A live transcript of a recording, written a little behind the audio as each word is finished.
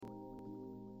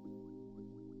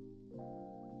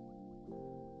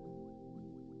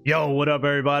Yo, what up,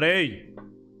 everybody?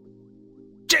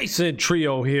 Jason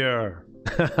Trio here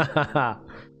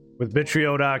with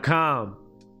Bitrio.com.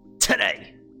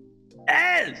 Today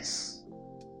is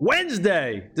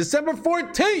Wednesday, December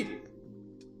 14th,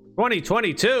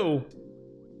 2022.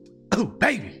 Oh,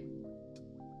 baby.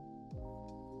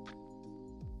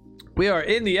 We are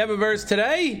in the Eververse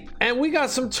today, and we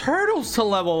got some turtles to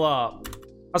level up.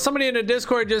 Somebody in the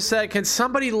Discord just said, can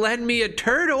somebody lend me a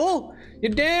turtle?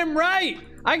 You're damn right.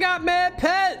 I got mad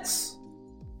pets.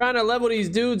 Trying to level these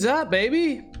dudes up,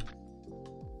 baby.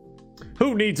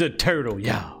 Who needs a turtle,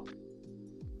 yo?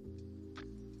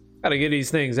 Gotta get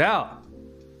these things out. All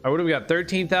right, what do we got?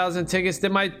 13,000 tickets.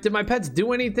 Did my pets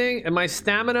do anything? And my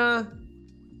stamina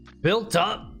built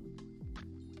up?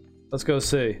 Let's go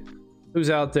see.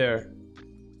 Who's out there?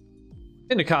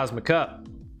 In the Cosmic Cup.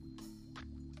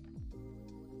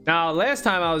 Now, last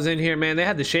time I was in here, man, they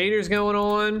had the shaders going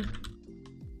on.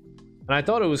 And I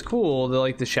thought it was cool,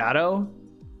 the shadow.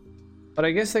 But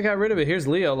I guess they got rid of it. Here's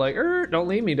Leo, like, don't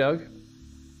leave me, Doug.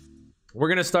 We're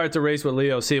gonna start the race with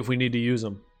Leo, see if we need to use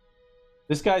him.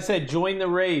 This guy said, join the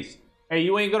race. Hey,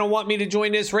 you ain't gonna want me to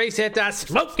join this race after I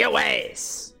smoke your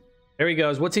ass. There he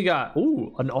goes. What's he got?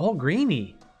 Ooh, an all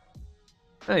greenie.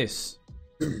 Nice.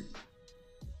 How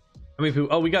many people?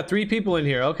 Oh, we got 3 people in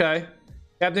here. Okay.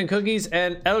 Captain Cookies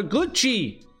and El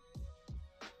Gucci.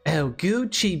 El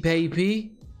Gucci,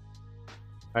 baby.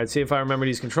 All right, see if I remember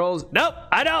these controls. Nope,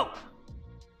 I don't.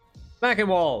 Smacking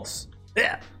walls.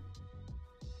 Yeah.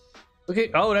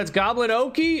 Okay. Oh, that's Goblin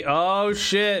Oki. Oh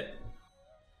shit.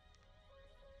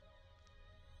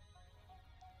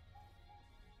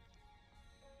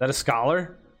 That a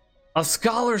scholar? A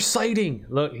scholar sighting.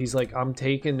 Look, he's like, I'm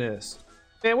taking this.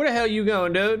 Man, where the hell you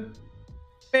going, dude?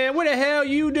 Man, what the hell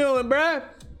you doing, bruh?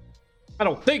 I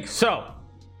don't think so.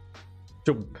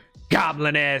 Get your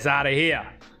goblin ass out of here.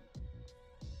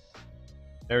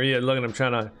 There he is. Look at him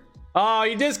trying to. Oh,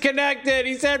 he disconnected.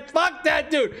 He said, fuck that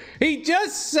dude. He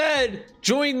just said,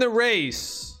 join the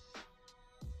race.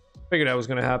 Figured that was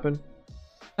going to happen.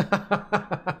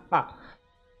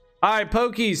 All right,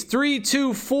 Pokies.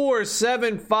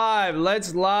 32475.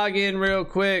 Let's log in real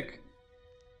quick.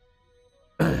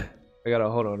 I gotta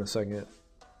hold on a second.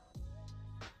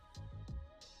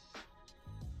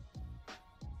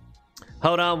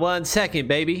 Hold on 1 second,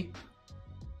 baby.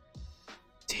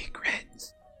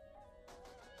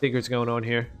 Secret's going on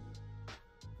here.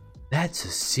 That's a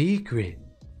secret.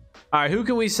 All right, who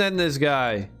can we send this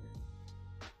guy?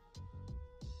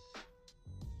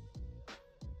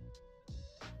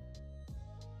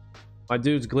 My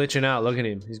dude's glitching out. Look at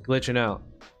him. He's glitching out.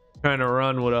 Trying to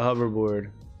run with a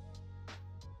hoverboard.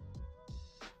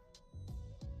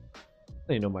 I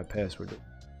don't even know my password.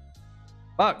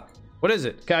 Fuck. What is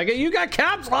it? Can I get you? Got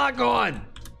caps lock on.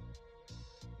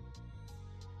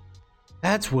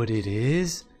 That's what it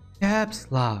is. Caps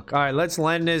lock. All right, let's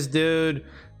lend this dude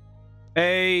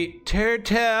a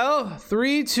turtle.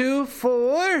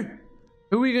 324.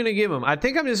 Who are we gonna give him? I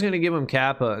think I'm just gonna give him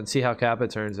Kappa and see how Kappa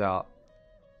turns out.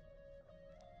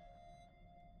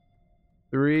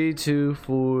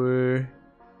 324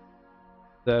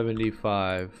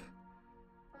 75.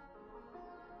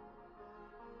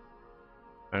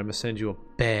 All right, I'm gonna send you a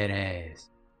badass.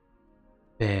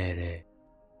 Badass.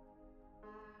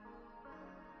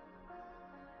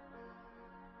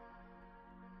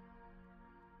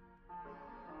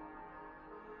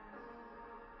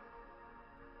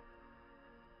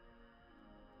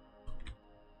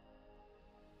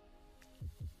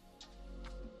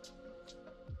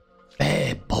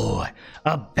 Bad boy,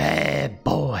 a bad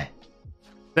boy.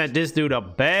 Sent this dude a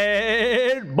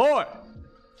bad boy.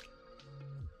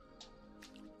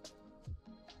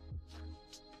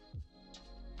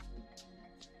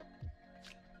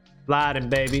 Sliding,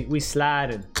 baby, we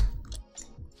sliding.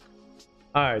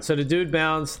 All right, so the dude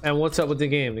bounced, and what's up with the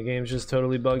game? The game's just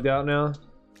totally bugged out now.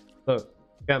 Look,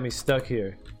 got me stuck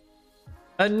here.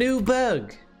 A new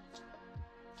bug.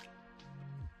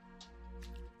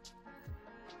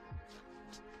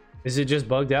 Is it just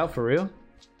bugged out for real?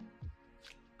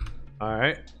 All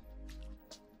right.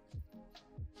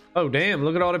 Oh, damn.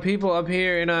 Look at all the people up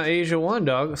here in Asia 1,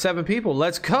 dog. 7 people.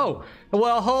 Let's go.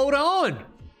 Well, hold on.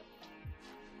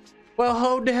 Well,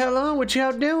 hold the hell on. What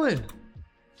y'all doing?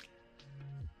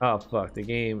 Oh, fuck. The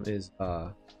game is,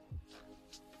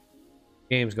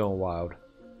 game's going wild.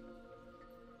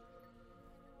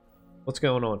 What's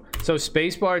going on? So,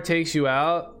 spacebar takes you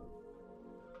out.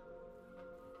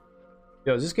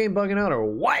 Yo, is this game bugging out or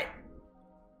what?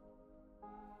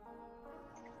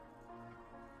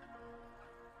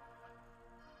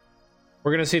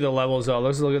 We're gonna see the levels though.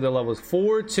 Let's look at the levels.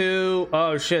 4, 2.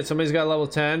 Oh shit, somebody's got level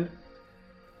 10.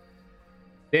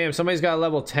 Damn, somebody's got a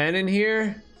level 10 in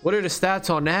here. What are the stats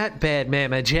on that bad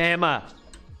man jamma?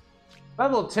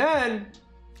 Level 10?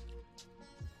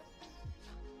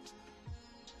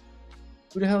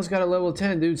 Who the hell's got a level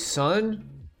 10, dude? Son?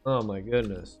 Oh my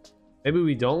goodness. Maybe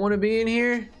we don't want to be in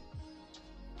here?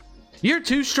 You're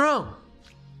too strong.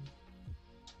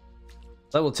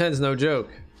 Level 10's no joke.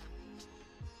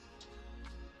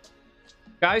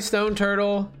 Guy Stone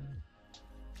Turtle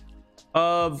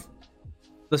of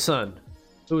the Sun.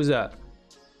 Who is that?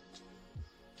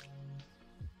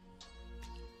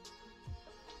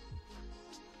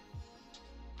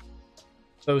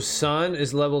 So Sun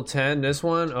is level 10. This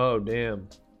one? Oh, damn.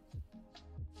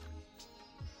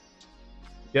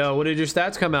 Yo, what did your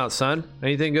stats come out, son?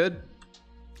 Anything good?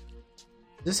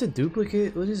 Is this a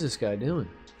duplicate? What is this guy doing?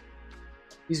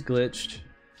 He's glitched.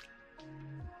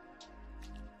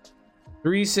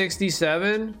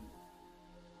 367?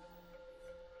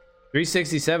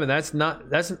 367,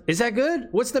 is that good?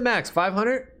 What's the max?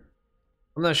 500?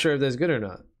 I'm not sure if that's good or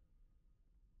not.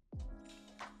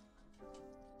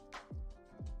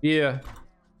 Yeah.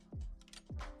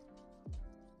 I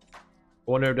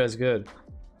wonder if that's good.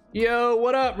 Yo,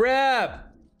 what up,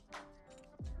 Rap?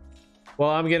 Well,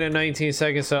 I'm getting 19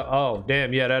 seconds, so... Oh,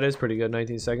 damn, yeah, that is pretty good,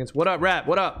 19 seconds. What up, Rap?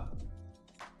 What up?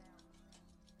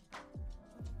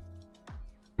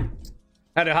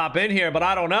 Had to hop in here, but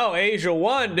I don't know. Asia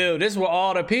 1, dude. This is where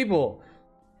all the people...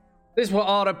 This is where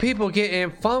all the people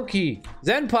getting funky.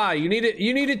 Zenpai,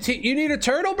 you need a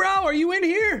turtle, bro? Are you in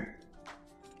here?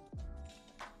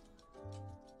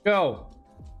 Go. All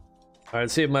right,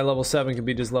 let's see if my level 7 can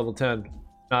beat this level 10.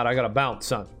 Not, I gotta bounce,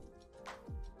 son.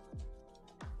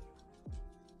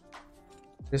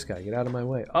 This guy, get out of my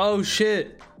way. Oh,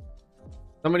 shit.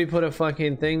 Somebody put a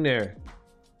fucking thing there.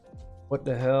 What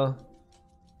the hell?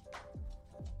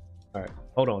 All right,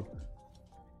 hold on.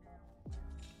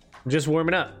 I'm just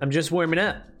warming up. I'm just warming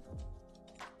up.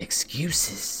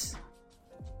 Excuses.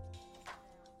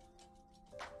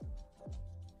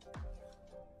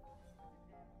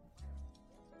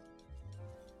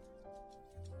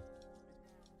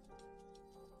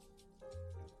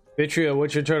 Vitrio,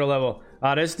 what's your turtle level?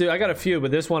 This dude, I got a few, but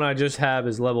this one I just have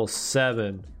is level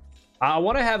 7. I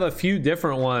want to have a few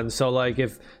different ones. So like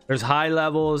if there's high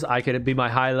levels, I could be my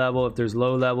high level. If there's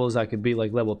low levels, I could be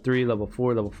like level 3, level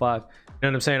 4, level 5. You know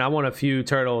what I'm saying? I want a few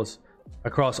turtles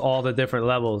across all the different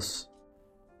levels.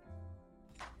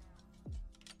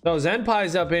 So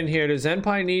Zenpai's up in here. Does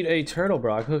Zenpai need a turtle,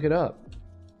 bro? I can hook it up.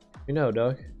 You know,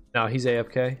 Doug. No, he's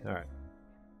AFK. All right.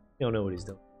 You don't know what he's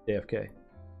doing. AFK.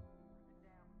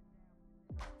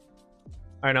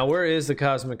 All right, now where is the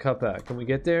Cosmic Cup at? Can we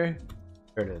get there?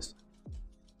 There it is.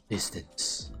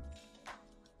 Distance.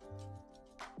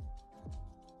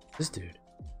 This dude.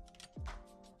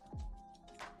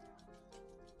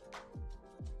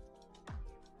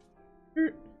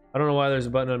 I don't know why there's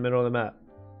a button in the middle of the map.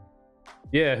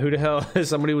 Yeah, who the hell?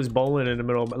 Somebody was bowling in the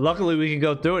middle. Luckily, we can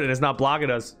go through it and it's not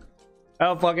blocking us.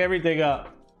 That'll fuck everything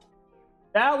up.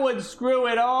 That would screw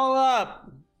it all up.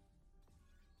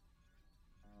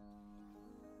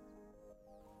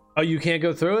 Oh, you can't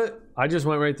go through it? I just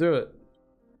went right through it.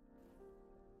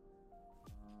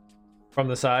 From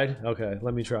the side? Okay,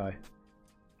 let me try.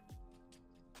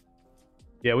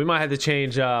 Yeah, we might have to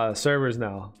change servers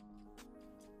now.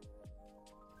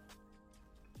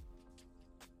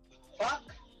 Fuck.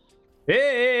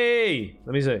 Hey!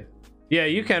 Let me see. Yeah,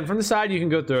 you can. From the side, you can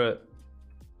go through it.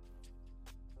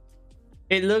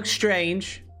 It looks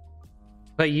strange,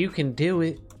 but you can do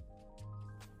it.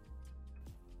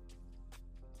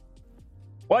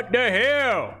 What the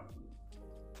hell?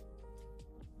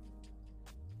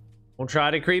 Don't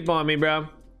try to creep on me, bro.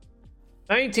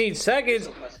 19 seconds.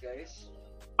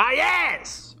 My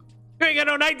ass! You ain't got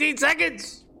no 19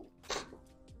 seconds.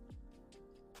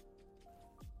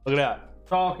 Look at that.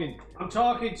 Talking. I'm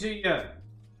talking to you.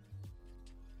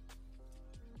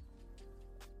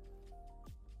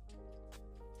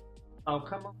 Oh,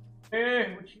 come on.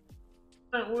 Hey, what you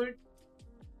want?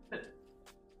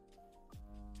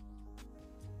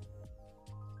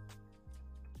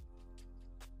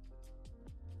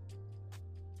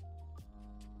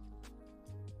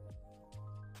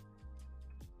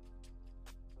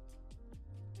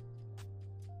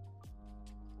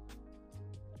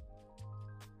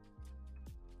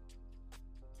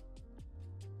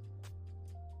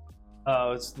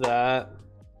 Oh, it's that.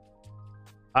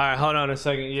 All right, hold on a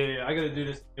second. Yeah, I gotta do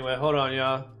this anyway. Hold on,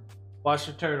 y'all. Watch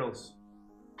the turtles.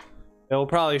 It will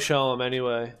probably show them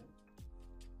anyway.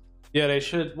 Yeah, they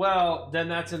should. Well, then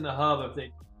that's in the hub if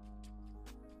they.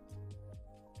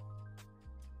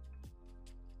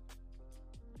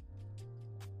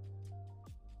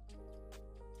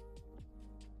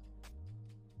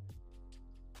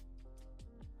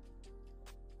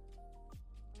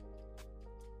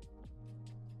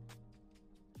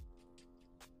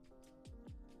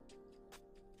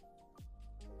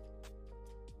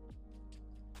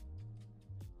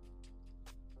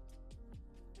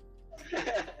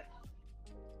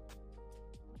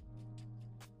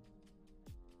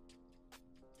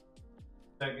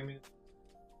 Give me.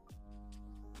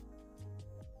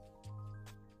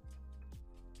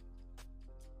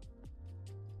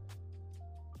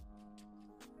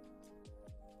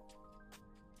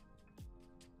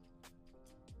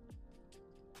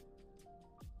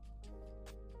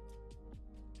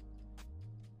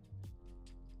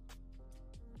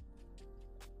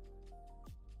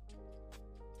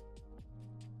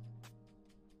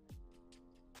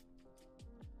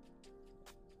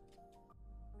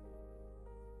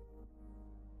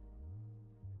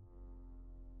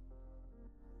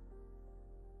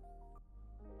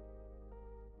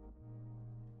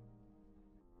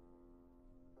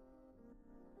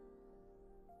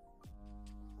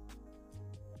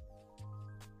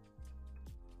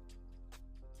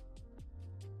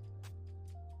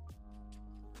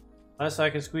 Unless I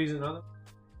can squeeze another.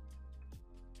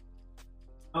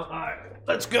 Oh, all right,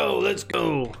 let's go. Let's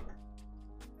go.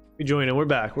 We joining. We're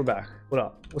back. We're back. What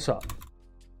up? What's up,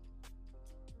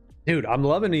 dude? I'm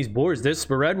loving these boards. This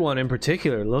red one in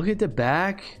particular. Look at the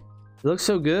back. It looks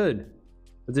so good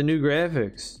with the new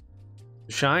graphics.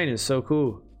 The shine is so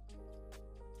cool.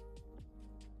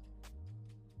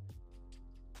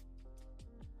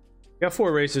 Got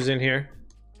 4 racers in here.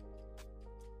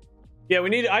 Yeah,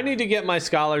 I need to get my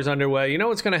scholars underway. You know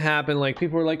what's gonna happen? Like,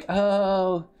 people are like,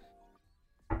 oh,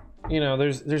 you know,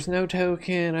 there's no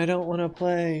token. I don't want to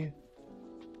play.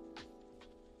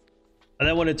 And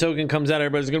then when a token comes out,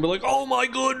 everybody's gonna be like, oh my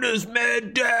goodness,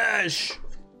 Mad Dash.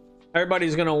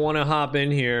 Everybody's gonna want to hop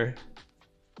in here.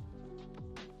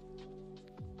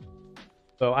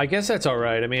 So I guess that's all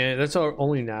right. I mean, that's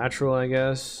only natural, I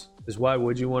guess. Is why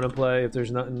would you want to play if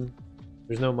there's nothing,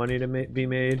 there's no money to be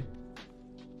made?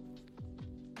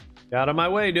 Get out of my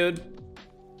way, dude.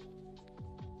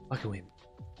 Fucking win.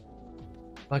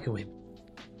 Fucking win.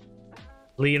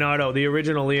 Leonardo, the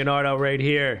original Leonardo right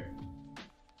here.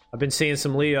 I've been seeing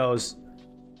some Leos.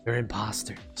 They're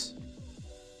imposters.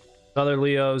 Other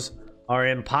Leos are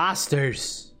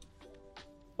imposters.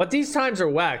 But these times are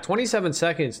whack. 27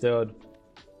 seconds, dude.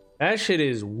 That shit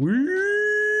is weak.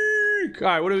 All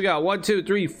right, what do we got? 1, 2,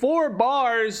 3, 4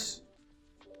 bars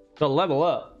to level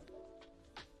up.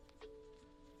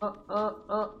 Ow,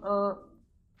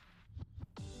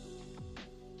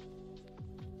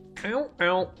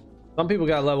 ow. Some people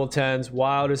got level 10s.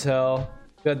 Wild as hell.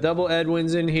 Got double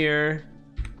Edwins in here.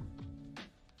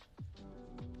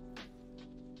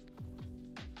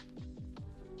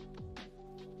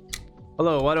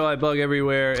 Hello, why do I bug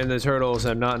everywhere in the turtles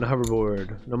and not in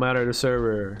hoverboard? No matter the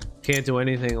server. Can't do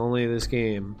anything, only this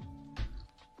game.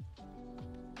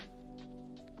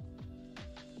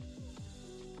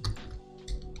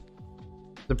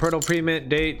 The Pirtle pre-mint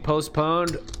date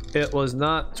postponed. It was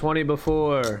not 20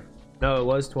 before. No, it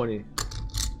was 20.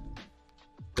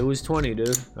 It was 20,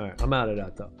 dude. Alright, I'm out of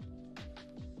that though.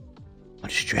 I'm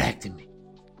distracting me.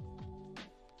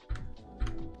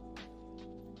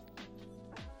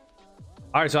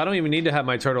 Alright, so I don't even need to have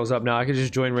my turtles up now. I can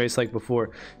just join race like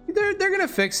before. They're gonna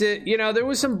fix it. You know, there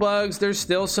was some bugs. There's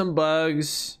still some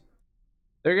bugs.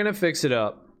 They're gonna fix it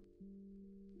up.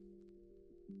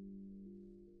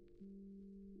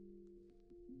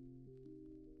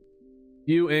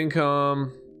 View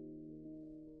income.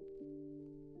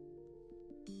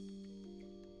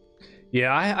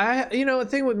 Yeah, I you know, the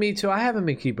thing with me too, I haven't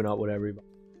been keeping up with everybody.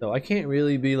 So I can't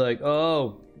really be like,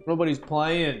 oh, nobody's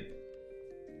playing.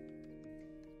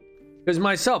 Because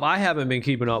myself, I haven't been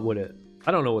keeping up with it.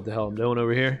 I don't know what the hell I'm doing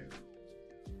over here.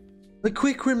 A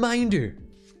quick reminder.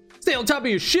 Stay on top of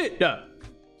your shit, duh.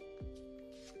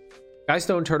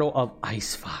 Skystone Turtle of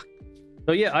Ice Fox.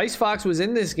 So yeah, Ice Fox was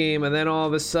in this game, and then all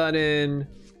of a sudden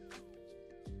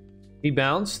he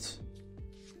bounced.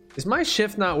 Is my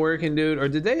shift not working, dude? Or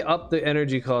did they up the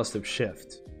energy cost of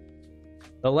shift?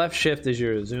 The left shift is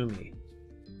your Azumi.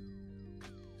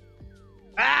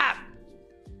 Ah!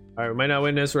 Alright, we might not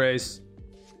win this race.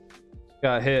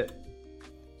 Got hit.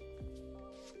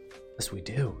 Yes, we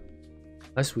do.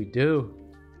 Yes, we do.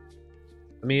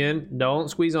 Let me in. Don't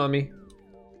squeeze on me.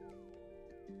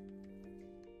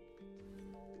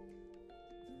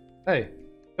 Hey,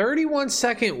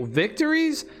 31-second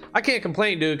victories? I can't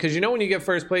complain, dude, because you know when you get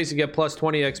first place, you get plus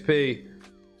 20 XP.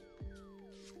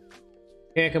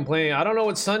 Can't complain. I don't know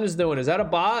what Sun is doing. Is that a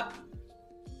bot?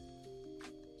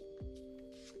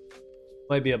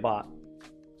 Might be a bot.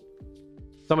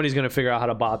 Somebody's going to figure out how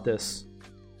to bot this.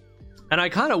 And I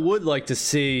kind of would like to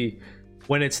see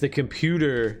when it's the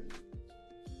computer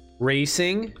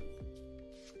racing.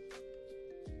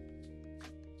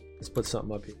 Let's put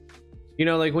something up here. You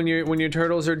know, like when your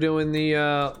turtles are doing the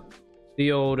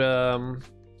old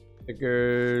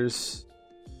stickers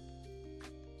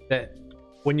that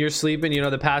when you're sleeping, you know,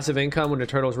 the passive income when the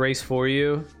turtles race for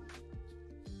you.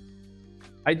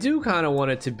 I do kind of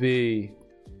want it to be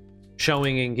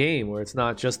showing in game where it's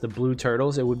not just the blue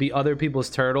turtles. It would be other people's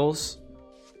turtles,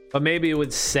 but maybe it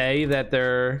would say that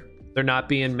they're not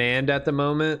being manned at the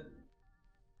moment.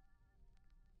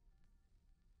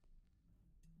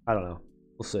 I don't know.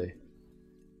 We'll see.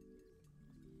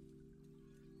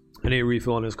 I need a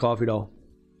refill on his coffee though.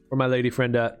 Where my lady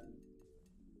friend at?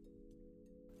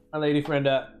 My lady friend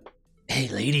at? Hey,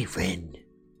 lady friend.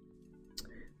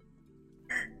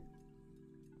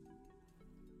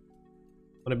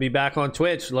 Want to be back on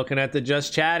Twitch looking at the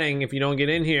just chatting if you don't get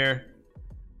in here.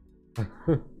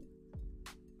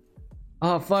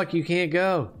 Oh, fuck, you can't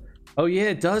go. Oh, yeah,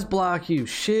 it does block you.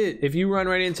 Shit. If you run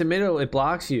right into middle, it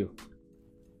blocks you.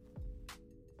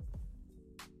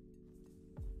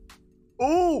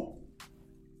 Oh!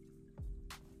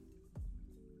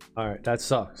 Alright, that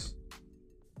sucks.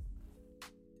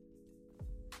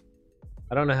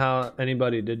 I don't know how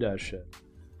anybody did that shit.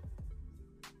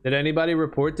 Did anybody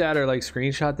report that or like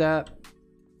screenshot that?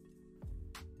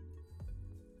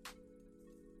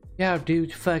 Yeah,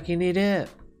 dude, fucking it up.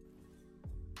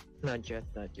 Not yet,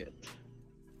 not yet.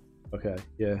 Okay,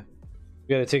 yeah. You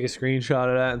gotta take a screenshot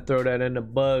of that and throw that into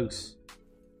bugs.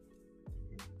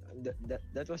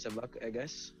 That was a bug, I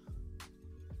guess.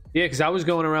 Yeah, because I was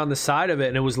going around the side of it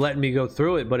and it was letting me go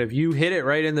through it. But if you hit it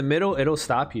right in the middle, it'll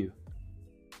stop you.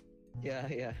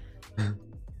 Yeah.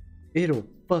 It'll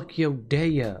fuck your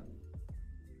day up.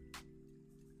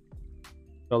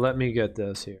 So let me get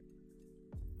this here.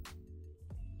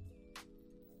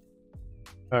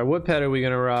 Alright, what pet are we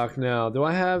gonna rock now? Do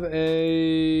I have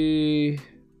a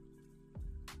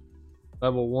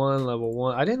level 1, level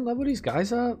 1? I didn't level these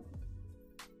guys up.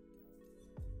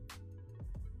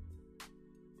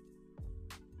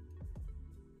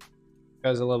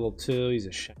 Guy's a level 2, he's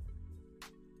a shit.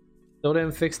 Still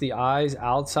didn't fix the eyes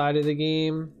outside of the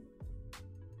game.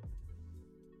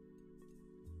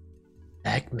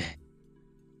 Eggman.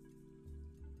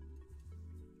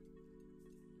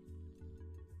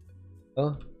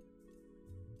 Oh.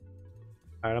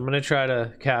 Alright, I'm gonna try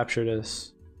to capture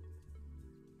this.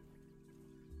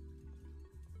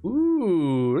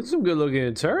 Ooh, that's some good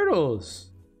looking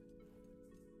turtles.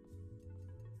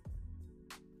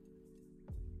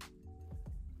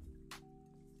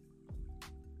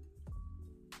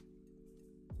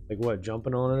 Like what,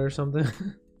 jumping on it or something?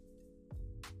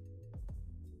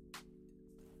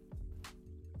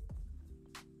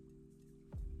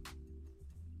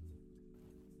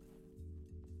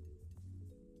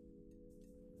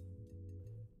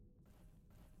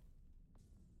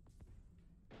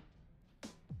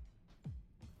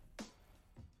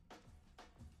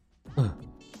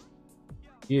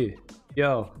 Yeah.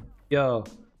 Yo.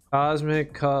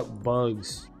 Cosmic Cup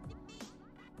bugs.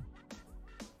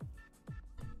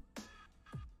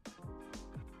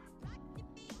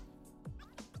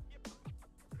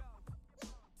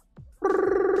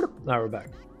 Now we're back.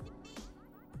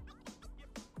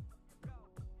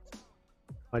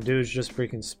 My dude's just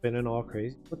freaking spinning all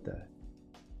crazy. What the?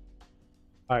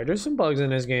 Alright, there's some bugs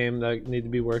in this game that need to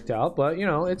be worked out, but you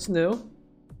know, it's new.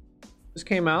 This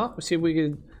came out. Let's see if we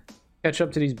can catch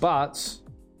up to these bots.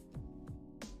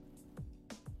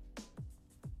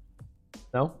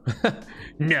 No?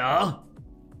 No!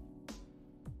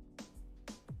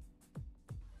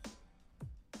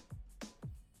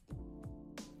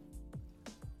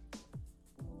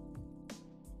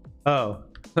 Oh.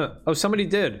 Oh, somebody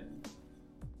did.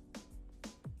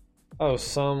 Oh,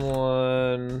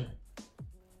 someone...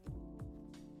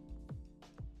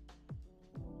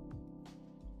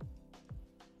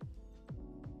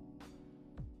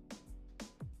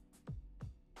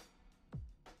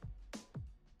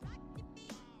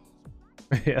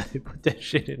 Yeah, they put that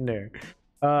shit in there.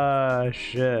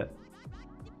 Shit.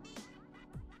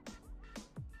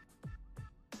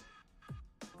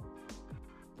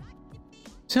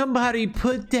 Somebody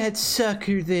put that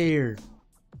sucker there.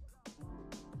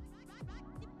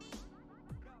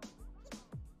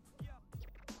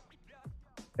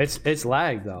 It's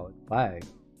lag though. It's lag.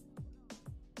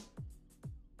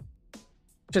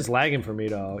 It's just lagging for me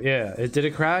though. Yeah, did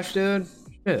it crash, dude?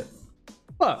 Shit.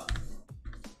 Fuck.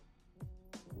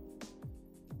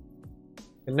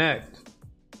 Connect.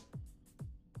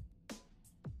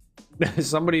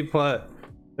 Somebody put,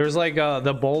 there's like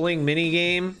the bowling mini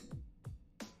game,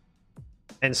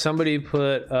 and somebody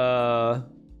put the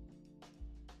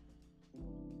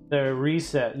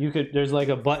reset. There's like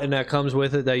a button that comes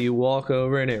with it that you walk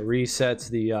over and it resets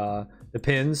the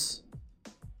pins.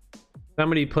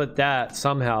 Somebody put that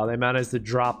somehow. They managed to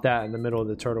drop that in the middle of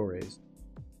the turtle race.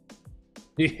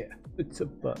 Yeah. It's a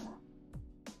bug.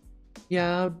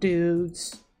 Yo,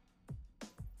 dudes.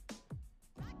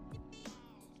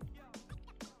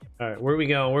 All right, where are we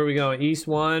going? Where are we going? East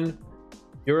 1,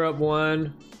 Europe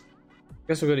 1.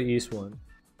 Guess we'll go to East 1.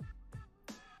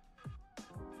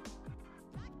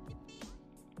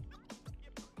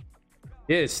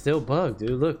 Yeah, it's still bugged,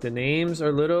 dude. Look, the names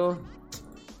are little.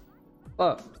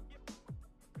 Up.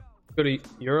 Go to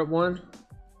Europe 1.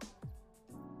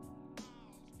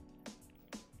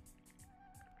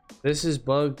 This is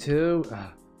bugged too.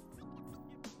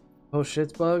 Oh,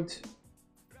 shit's bugged.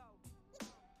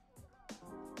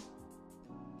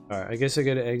 Alright, I guess I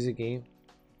gotta exit game.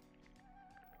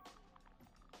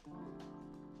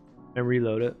 And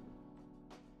reload it.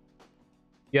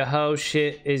 Your whole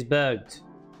shit is bugged.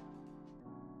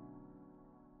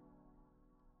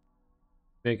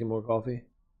 Making more coffee.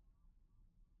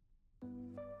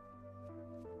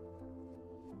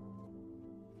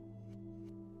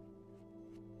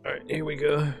 Alright, here we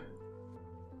go.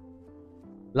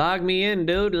 Log me in,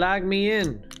 dude. Log me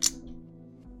in.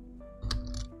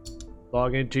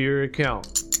 Log into your account.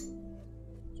 That's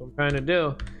what I'm trying to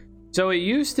do. So it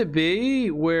used to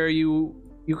be where you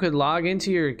could log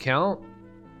into your account,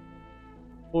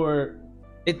 or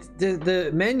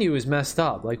the menu is messed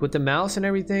up. Like with the mouse and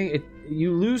everything,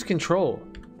 you lose control.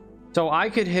 So I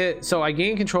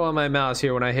gain control on my mouse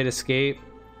here when I hit escape,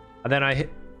 and then I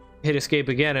hit escape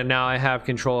again, and now I have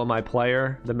control of my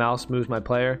player. The mouse moves my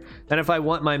player. Then if I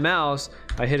want my mouse,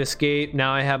 I hit escape.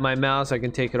 Now I have my mouse. I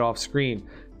can take it off screen.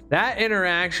 That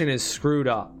interaction is screwed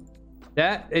up.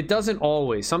 It doesn't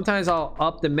always. Sometimes I'll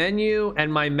up the menu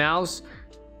and my mouse,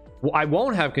 I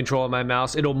won't have control of my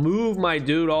mouse. It'll move my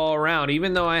dude all around,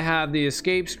 even though I have the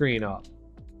escape screen up.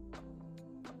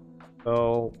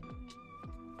 So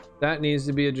that needs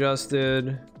to be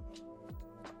adjusted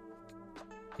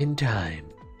in time.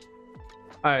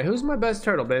 All right, who's my best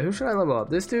turtle, babe? Who should I level up?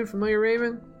 This dude, Familiar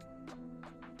Raven?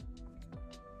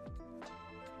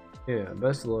 Yeah,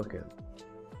 best looking.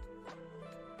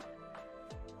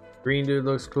 Green dude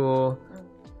looks cool.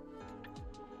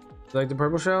 You like the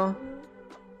purple shell?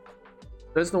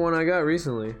 That's the one I got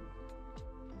recently.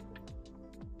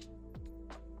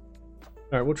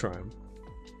 Alright, we'll try him.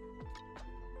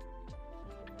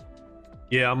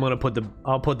 Yeah,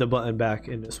 I'll put the button back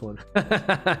in this one.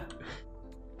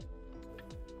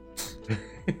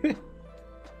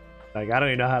 Like, I don't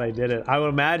even know how they did it. I would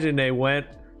imagine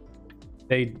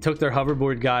they took their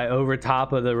hoverboard guy over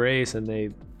top of the race and they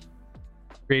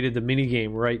created the mini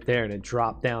game right there, and it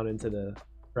dropped down into the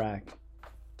track.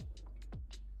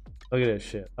 Look at this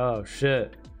shit. Oh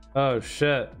shit. Oh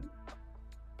shit.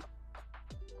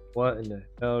 What in the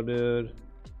hell, dude?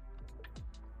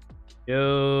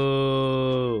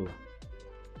 Yo.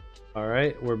 All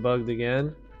right, we're bugged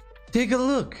again. Take a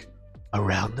look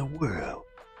around the world.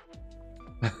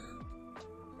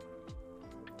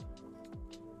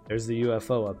 There's the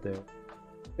UFO up there.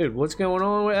 Dude, what's going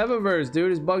on with Eververse?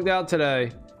 Dude, it's bugged out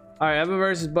today. All right,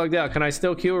 Eververse is bugged out. Can I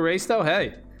still queue a race though? Hey,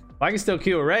 if I can still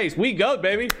queue a race, we go,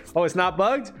 baby. Oh, it's not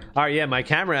bugged? All right, yeah, my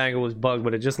camera angle was bugged,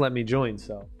 but it just let me join,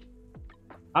 so.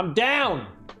 I'm down.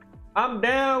 I'm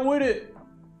down with it.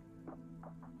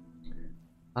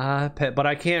 But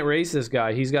I can't race this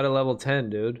guy. He's got a level 10,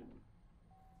 dude.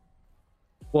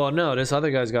 Well, no, this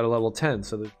other guy's got a level 10,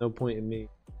 so there's no point in me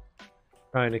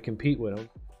trying to compete with him.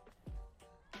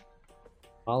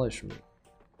 Polish me.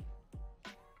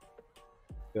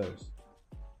 Goes.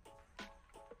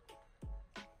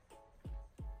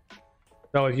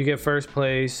 So if you get first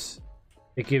place,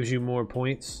 it gives you more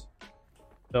points.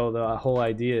 So the whole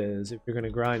idea is, if you're going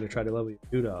to grind to try to level your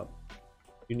dude up,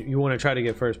 you want to try to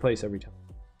get first place every time.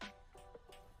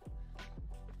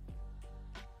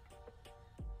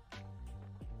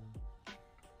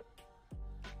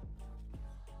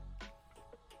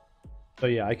 So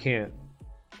yeah, I can't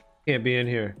be in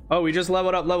here. Oh, we just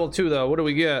leveled up level 2 though. What do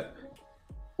we get?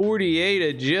 48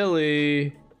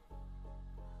 agility.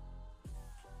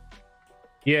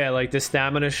 Yeah, like the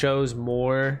stamina shows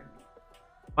more.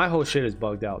 My whole shit is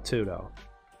bugged out too though.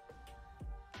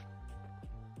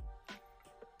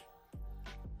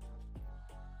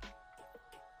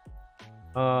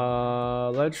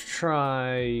 Let's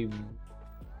try.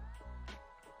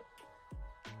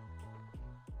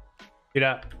 Get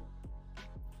out.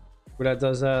 Where that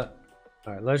does that.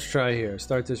 All right, let's try here.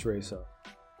 Start this race up.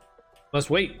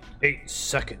 Must wait 8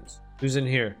 seconds. Who's in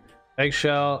here?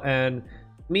 Eggshell and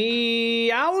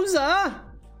Meowza.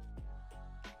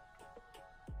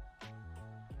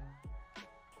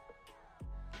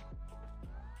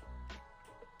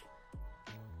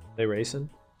 They racing?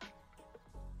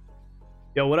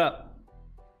 Yo, what up?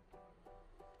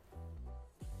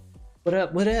 What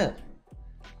up? What up?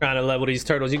 Trying to level these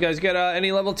turtles. You guys get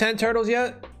any level 10 turtles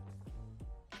yet?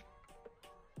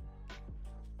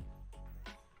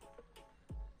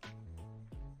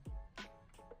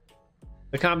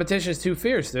 The competition is too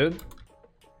fierce, dude.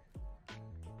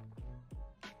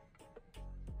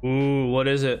 Ooh, what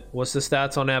is it? What's the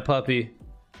stats on that puppy?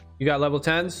 You got level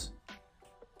 10s?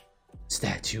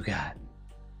 Stats you got.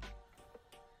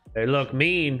 They look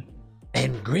mean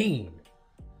and green.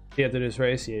 See after this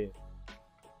race, yeah.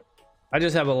 I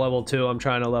just have a level 2. I'm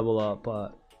trying to level up,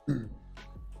 but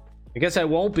I guess I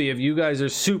won't be if you guys are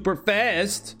super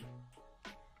fast.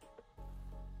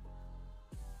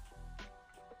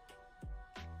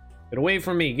 Get away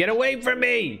from me. Get away from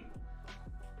me.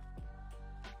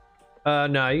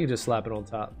 No, you can just slap it on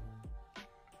top.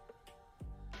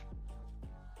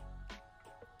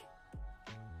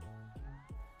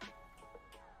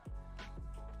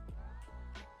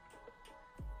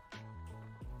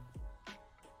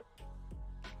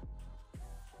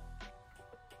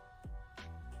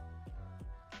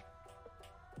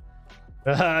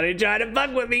 They trying to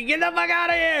fuck with me. Get the fuck out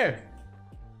of here.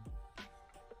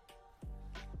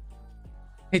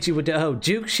 Hit you with the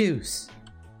juke shoes.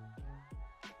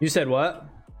 You said what?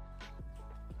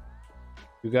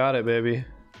 You got it, baby.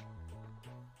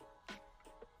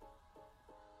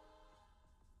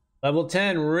 Level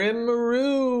 10,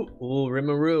 Rimuru. Ooh,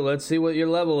 Rimuru. Let's see what your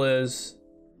level is.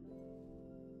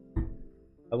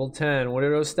 Level 10. What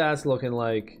are those stats looking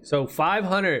like? So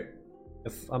 500,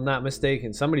 if I'm not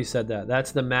mistaken. Somebody said that.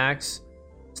 That's the max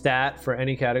stat for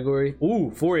any category.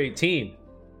 Ooh, 418.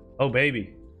 Oh,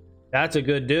 baby. That's a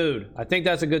good dude. I think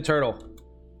that's a good turtle.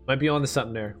 Might be on to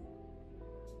something there.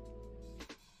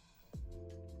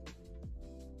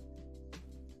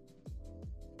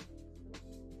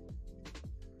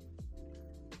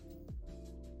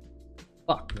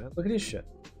 Fuck, man. Look at this shit.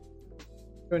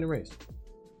 Join the race.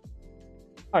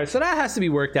 Alright, so that has to be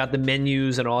worked out. The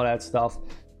menus and all that stuff.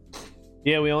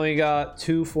 Yeah, we only got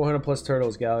 2 400 plus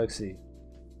turtles, Galaxy.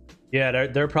 Yeah,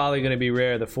 they're probably going to be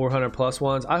rare. The 400 plus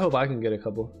ones. I hope I can get a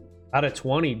couple. Out of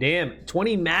 20, damn.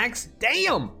 20 max?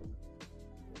 Damn!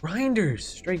 Grinders.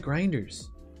 Straight grinders.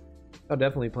 I'm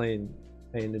definitely paying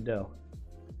the dough.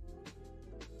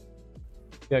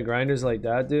 You got grinders like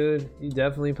that, dude? You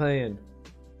definitely paying.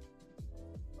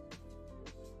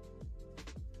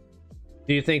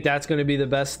 Do you think that's going to be the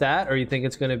best stat? Or you think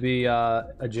it's going to be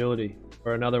agility?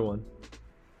 Or another one?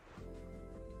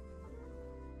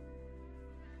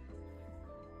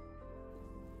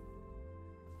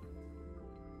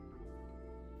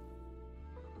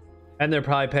 And they're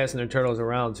probably passing their turtles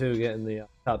around too, getting the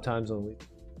top times on the week.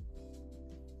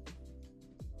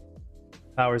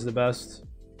 Power's the best.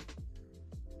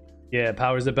 Yeah,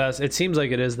 power's the best. It seems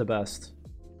like it is the best.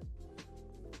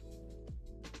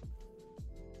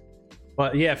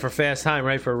 But yeah, for fast time,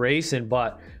 right? For racing.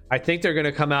 But I think they're going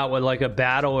to come out with like a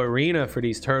battle arena for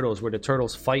these turtles where the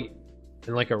turtles fight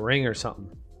in like a ring or something.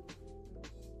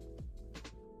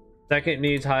 Second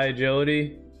needs high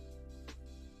agility.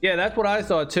 Yeah, that's what I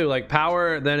thought too. Like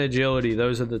power, then agility.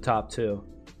 Those are the top two.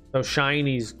 So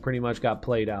shinies pretty much got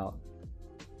played out.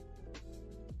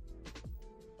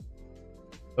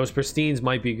 Those pristines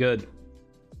might be good.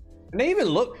 And they even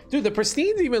look... Dude, the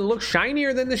pristines even look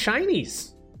shinier than the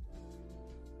shinies.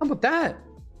 How about that?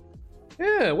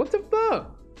 Yeah, what the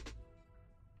fuck?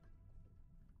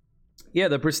 Yeah,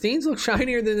 the pristines look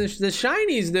shinier than the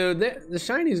shinies, dude. The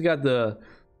shinies got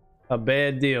a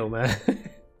bad deal, man.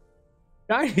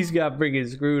 Shinies got freaking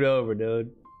screwed over,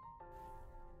 dude.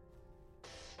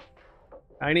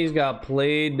 Shinies got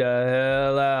played the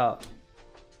hell out.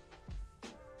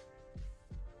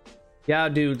 Y'all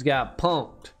dudes got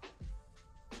punked.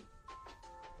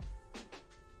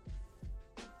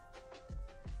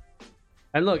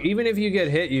 And look, even if you get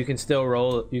hit, you can still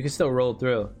roll. You can still roll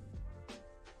through.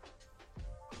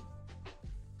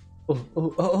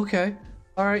 Oh, okay.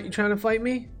 All right, you trying to fight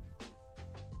me?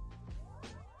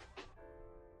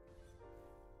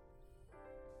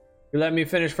 You let me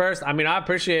finish first? I mean, I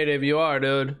appreciate it if you are,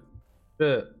 dude.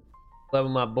 Shit.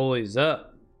 Level my boys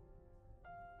up.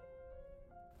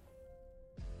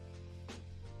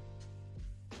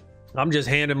 I'm just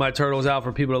handing my turtles out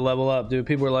for people to level up, dude.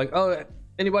 People are like, oh,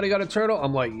 anybody got a turtle?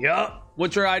 I'm like, yup.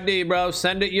 What's your ID, bro?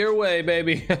 Send it your way,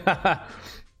 baby. I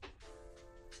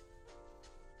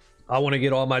want to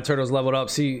get all my turtles leveled up,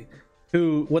 see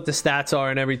what the stats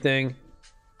are and everything.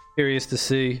 Curious to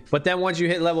see. But then once you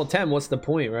hit level 10, what's the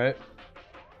point, right?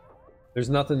 There's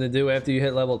nothing to do after you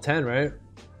hit level 10, right?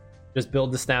 Just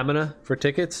build the stamina for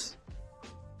tickets.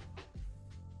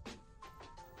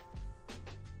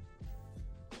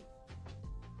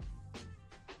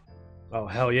 Oh,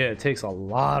 hell yeah. It takes a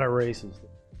lot of races.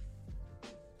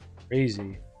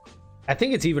 Crazy. I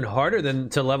think it's even harder than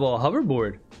to level a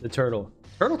hoverboard, the turtle.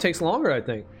 Turtle takes longer, I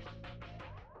think.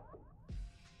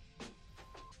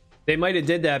 They might have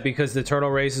did that because the turtle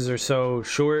races are so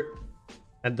short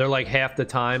and they're like half the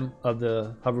time of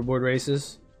the hoverboard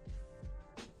races.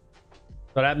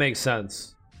 So that makes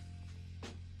sense.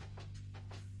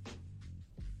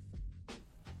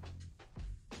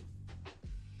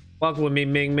 Walk with me,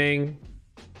 Ming Ming.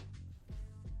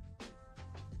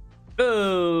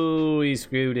 Oh, he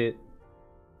screwed it.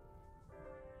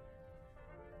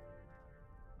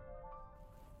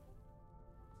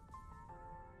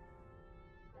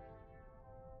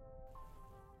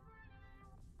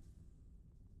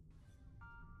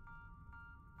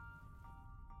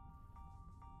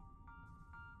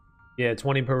 Yeah,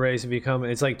 20 per race if you come.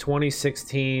 It's like 20,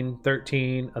 16,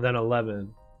 13, and then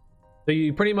 11. So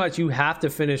you pretty much, you have to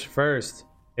finish first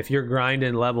if you're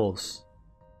grinding levels.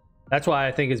 That's why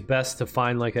I think it's best to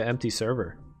find like an empty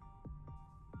server.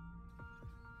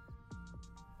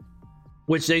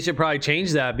 Which they should probably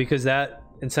change that because that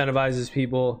incentivizes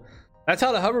people. That's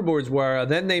how the hoverboards were.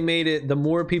 Then they made it, the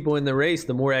more people in the race,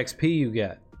 the more XP you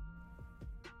get.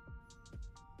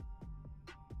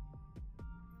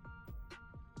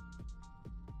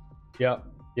 Yep.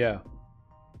 Yeah.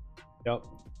 Yep.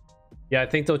 Yeah, I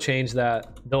think they'll change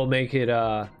that. They'll make it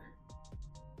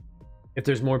if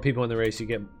there's more people in the race, you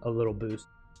get a little boost.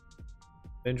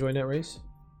 Enjoying that race?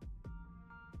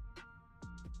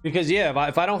 Because yeah,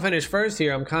 if I don't finish first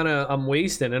here, I'm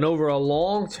wasting. And over a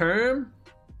long term,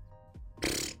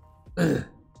 yeah,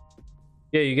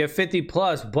 you get 50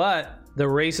 plus, but the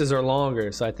races are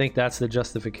longer. So I think that's the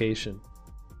justification.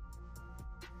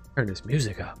 Turn this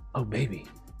music up. Oh, baby.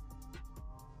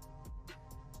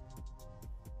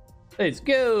 Let's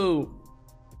go.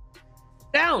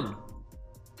 Down.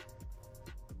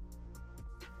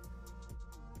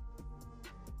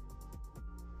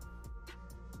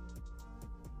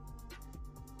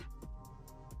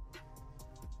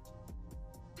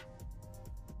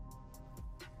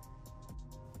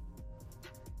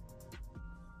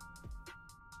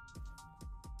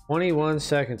 "21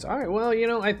 seconds. All right, well, you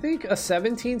know, I think a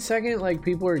 17-second, like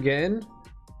people are getting,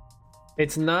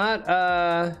 it's not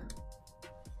that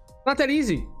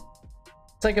easy.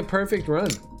 It's like a perfect run.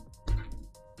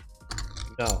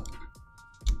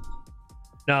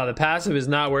 No, the passive is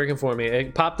not working for me.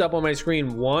 It popped up on my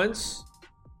screen once,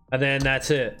 and then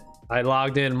that's it. I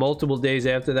logged in multiple days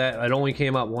after that. It only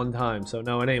came up one time, so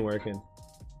no, it ain't working.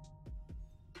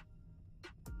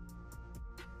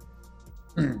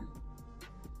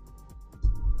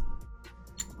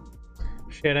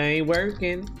 Shit ain't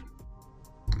working.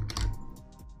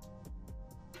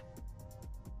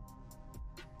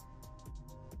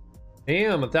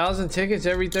 Damn, 1,000 tickets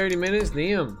every 30 minutes.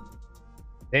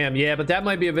 Damn, yeah, but that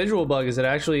might be a visual bug. Is it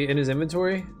actually in his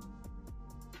inventory?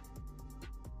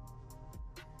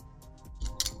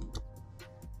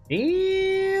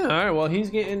 Yeah. All right, well, he's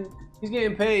getting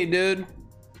paid, dude.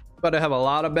 About to have a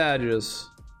lot of badges.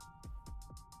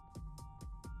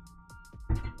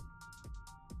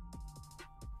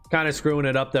 Kind of screwing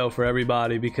it up though for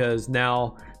everybody, because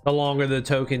now the longer the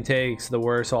token takes, the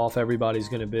worse off everybody's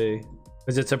going to be,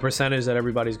 because it's a percentage that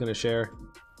everybody's going to share.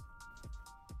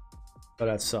 But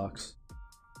that sucks.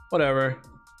 Whatever,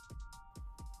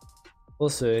 we'll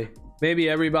see. Maybe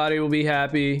everybody will be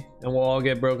happy and we'll all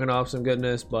get broken off some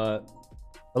goodness, but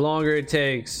the longer it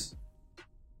takes,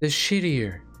 the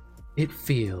shittier it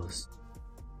feels.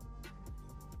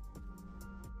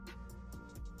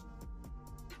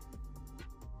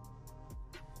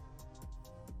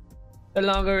 The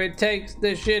longer it takes, the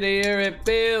shittier it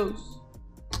feels.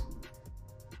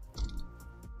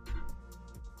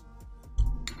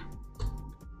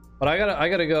 But I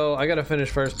gotta finish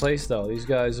first place though. These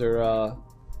guys are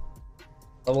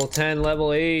level 10,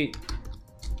 level 8.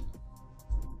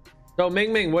 So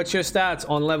Ming Ming, what's your stats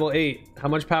on level 8? How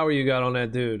much power you got on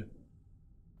that dude?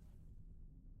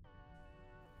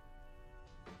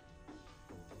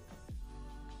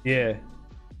 Yeah.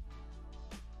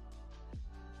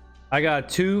 I got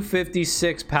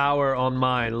 256 power on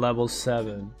mine, level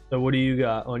 7. So what do you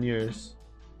got on yours?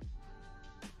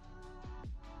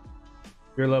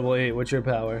 You're level 8. What's your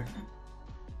power?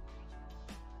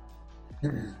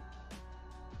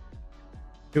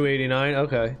 289.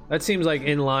 Okay, that seems like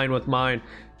in line with mine.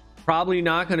 Probably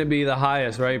not going to be the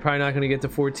highest, right? Probably not going to get to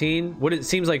 14. What it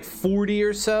seems like 40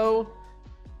 or so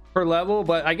per level,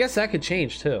 but I guess that could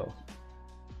change too.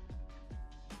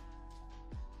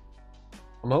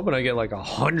 I'm hoping I get like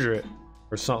 100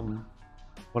 or something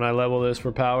when I level this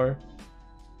for power.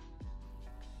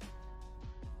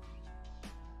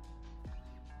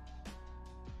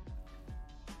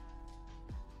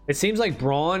 It seems like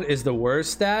Brawn is the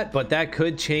worst stat, but that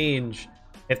could change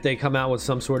if they come out with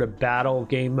some sort of battle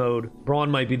game mode. Brawn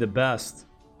might be the best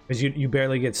because you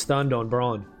barely get stunned on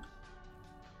Brawn.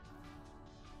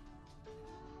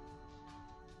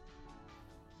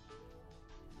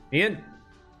 Ian?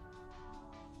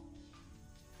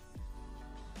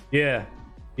 Yeah,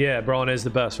 Brawn is the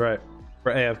best, right?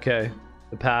 For AFK,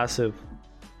 the passive.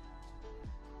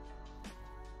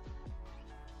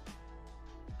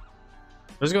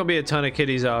 There's gonna be a ton of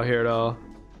kitties out here, though.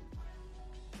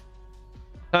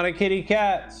 Ton of kitty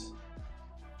cats.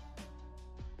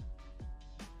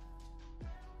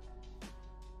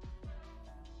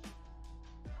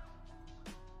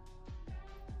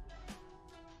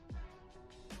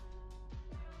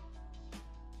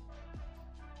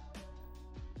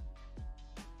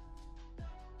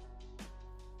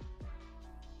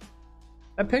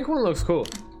 That pink one looks cool.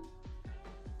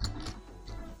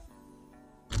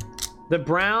 The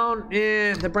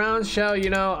brown shell, you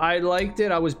know, I liked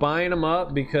it. I was buying them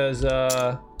up because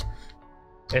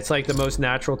it's like the most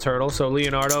natural turtle. So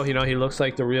Leonardo, you know, he looks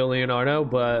like the real Leonardo,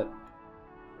 but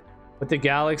with the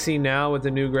Galaxy now with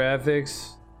the new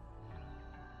graphics,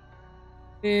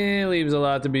 it leaves a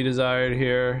lot to be desired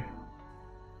here.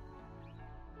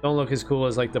 Don't look as cool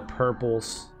as like the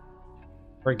purples.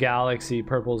 For Galaxy,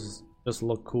 purples just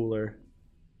look cooler.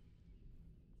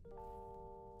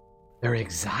 They're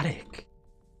exotic.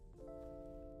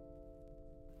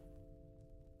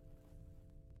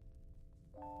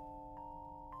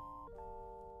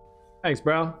 Thanks,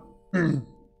 bro.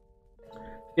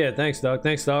 Yeah, thanks, dog.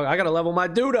 Thanks, dog. I gotta level my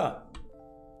dude up.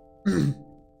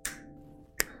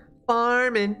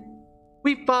 Farming.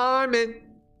 We farming.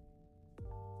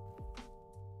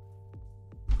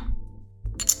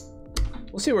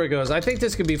 We'll see where it goes. I think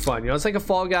this could be fun. You know, it's like a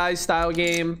Fall Guys style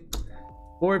game.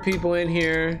 More people in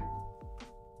here.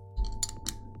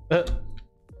 Oh,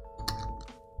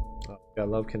 got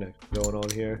love connection going on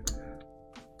here.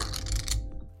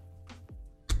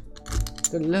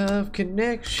 The love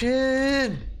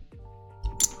connection.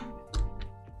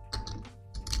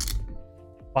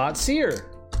 Bot Seer.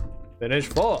 Finish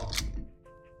full.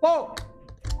 Whoa.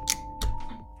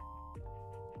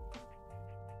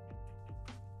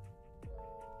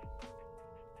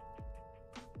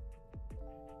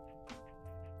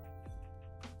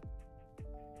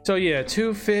 So yeah,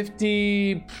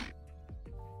 250.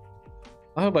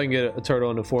 I hope I can get a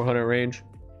turtle in the 400 range.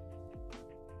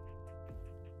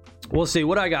 We'll see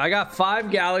what I got. I got 5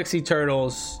 Galaxy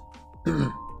turtles.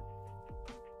 And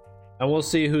we'll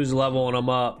see who's leveling them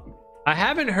up. I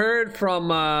haven't heard from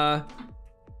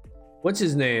what's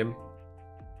his name?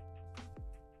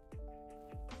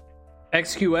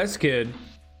 XQS Kid.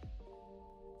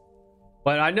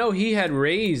 But I know he had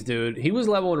Raze, dude. He was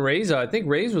leveling Raze. I think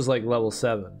Raze was like level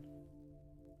 7.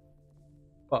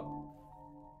 Oh.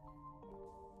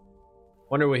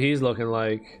 Wonder what he's looking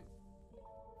like.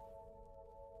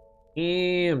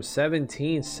 Damn,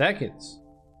 17 seconds.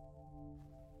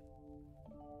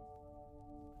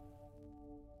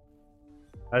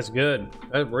 That's good.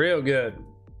 That's real good.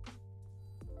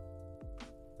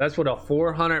 That's what a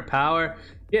 400 power.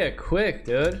 Yeah, quick,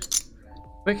 dude.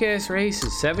 Quick ass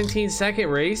races, 17-second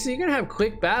races. You're gonna have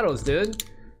quick battles, dude.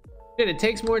 Dude, it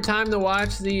takes more time to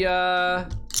watch the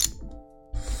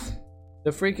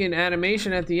freaking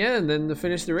animation at the end than to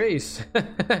finish the race.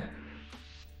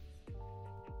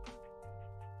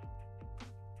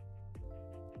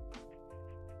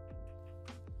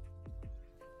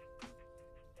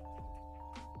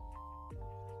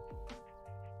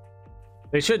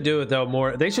 They should do it though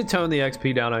more. They should tone the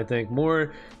XP down, I think.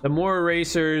 The more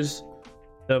racers,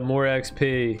 the more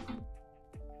XP.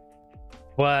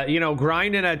 But, you know,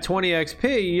 grinding at 20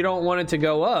 XP, you don't want it to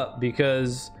go up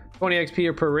because 20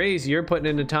 XP per race, you're putting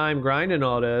in the time grinding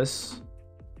all this.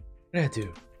 Look at that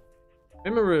dude.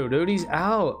 Rimuru, dude, he's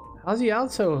out. How's he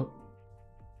out so?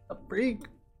 A freak.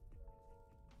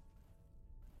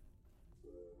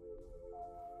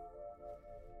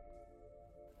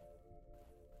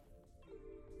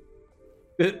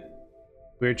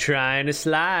 We're trying to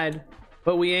slide,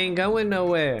 but we ain't going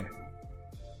nowhere.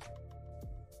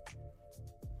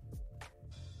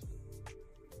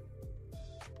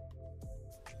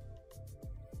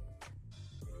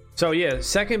 So yeah,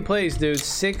 second place, dude,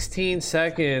 16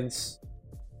 seconds.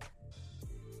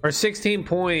 Or 16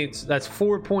 points. That's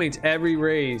 4 points every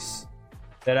race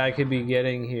that I could be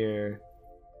getting here.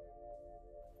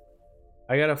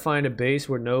 I gotta find a base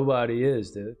where nobody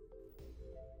is, dude.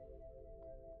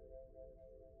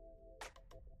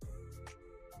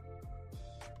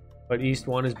 But East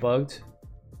 1 is bugged.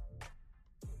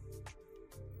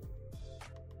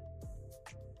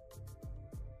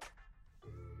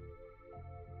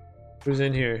 Who's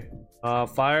in here?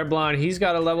 Fireblind. He's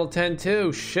got a level 10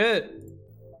 too. Shit.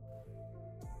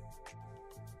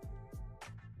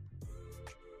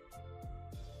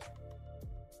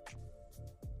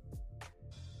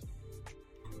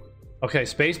 Okay,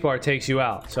 spacebar takes you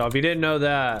out. So if you didn't know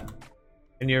that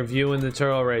and you're viewing the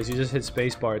turtle race, you just hit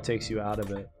spacebar, it takes you out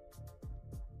of it.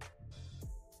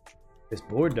 It's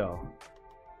bored though.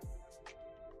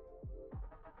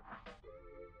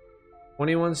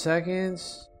 21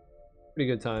 seconds. Pretty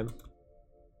good time.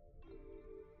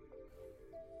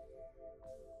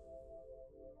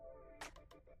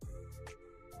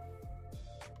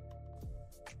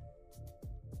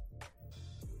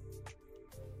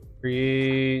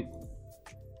 Create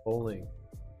bowling.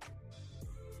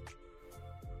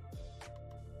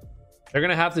 They're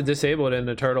gonna have to disable it in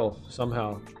the turtle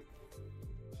somehow.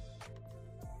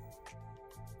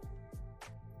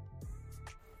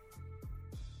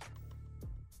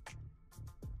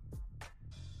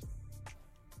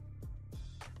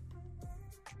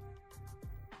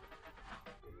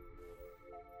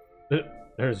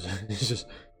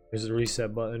 There's a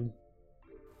reset button.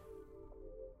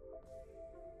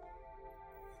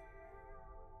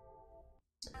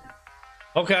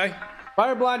 Okay.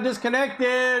 Fireblind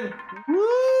disconnected.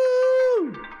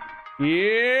 Woo!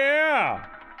 Yeah.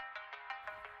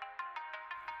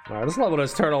 All right, let's level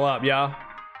this turtle up, y'all.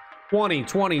 20,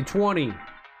 20, 20.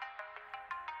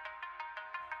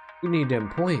 We need them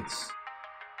points.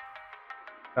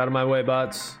 Out of my way,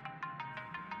 bots.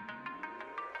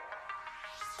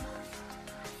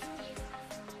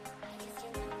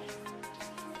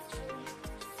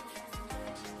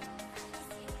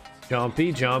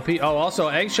 Jumpy, jumpy. Oh, also,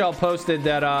 Eggshell posted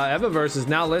that Evaverse is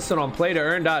now listed on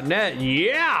playtoearn.net.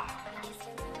 Yeah!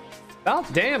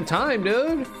 About damn time,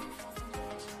 dude.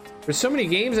 There's so many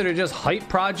games that are just hype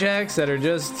projects that are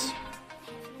just...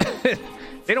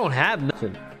 they don't have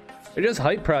nothing. They're just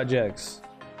hype projects.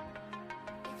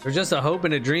 They're just a hope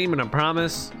and a dream and a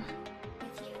promise.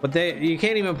 But you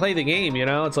can't even play the game, you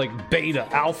know? It's like beta,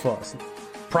 alpha,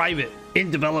 private,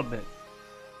 in development.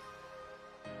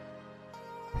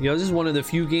 Yo, this is one of the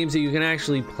few games that you can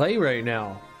actually play right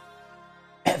now.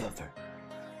 Ever.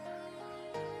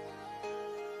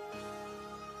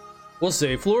 We'll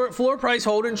see. Floor price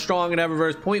holding strong at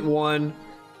Eververse 0.1.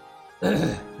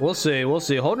 We'll see. We'll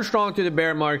see. Holding strong through the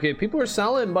bear market. People are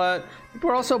selling, but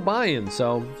people are also buying.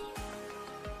 So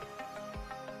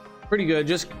pretty good.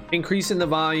 Just increasing the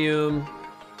volume,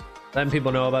 letting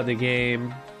people know about the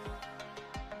game.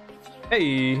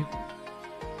 Hey.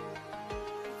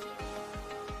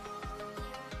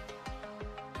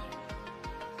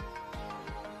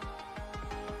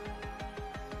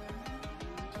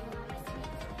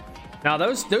 Now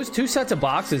those two sets of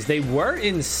boxes, they were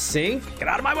in sync. Get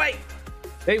out of my way.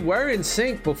 They were in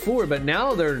sync before, but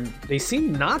now they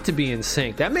seem not to be in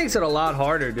sync. That makes it a lot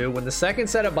harder, dude. When the second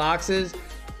set of boxes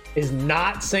is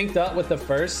not synced up with the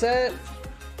first set.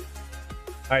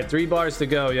 All right, 3 bars to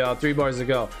go, y'all. 3 bars to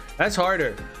go. That's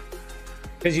harder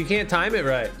because you can't time it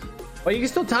right. Well, you can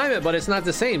still time it, but it's not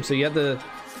the same. So you have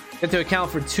to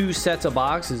account for 2 sets of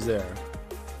boxes there.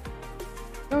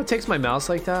 Oh, it takes my mouse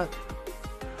like that.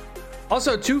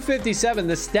 Also, 257,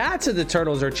 the stats of the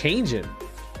turtles are changing.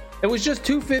 It was just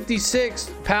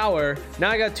 256 power.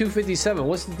 Now I got 257.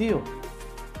 What's the deal?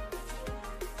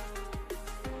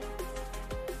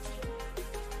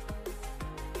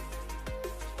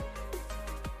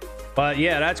 But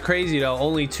yeah, that's crazy though.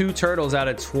 Only 2 turtles out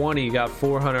of 20 got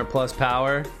 400 plus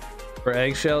power for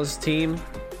Eggshell's team.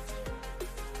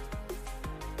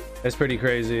 That's pretty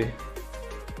crazy.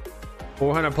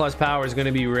 400 plus power is going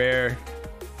to be rare.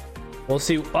 We'll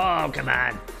see. Oh, come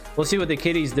on. We'll see what the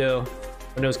kitties do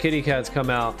when those kitty cats come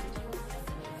out.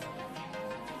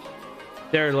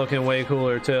 They're looking way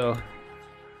cooler too.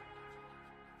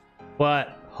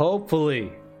 But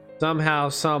hopefully, somehow,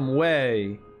 some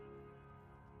way,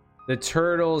 the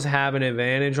turtles have an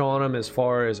advantage on them as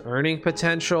far as earning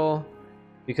potential,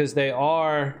 because they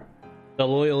are the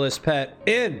loyalist pet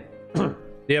in the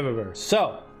Eververse.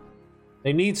 So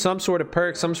they need some sort of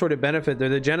perk, some sort of benefit. They're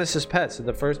the Genesis pets. They're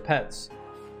the first pets.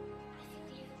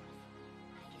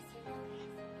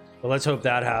 But let's hope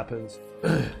that happens.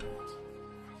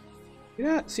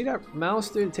 See that mouse,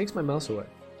 dude? It takes my mouse away.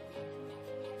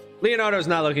 Leonardo's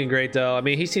not looking great, though. I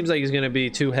mean, he seems like he's going to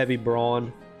be too heavy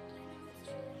brawn.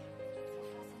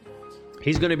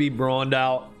 He's going to be brawned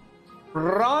out.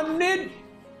 Brawned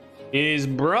is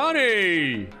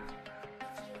brawny.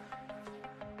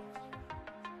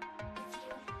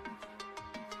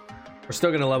 We're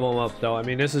still gonna level him up though. I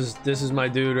mean, this is my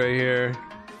dude right here.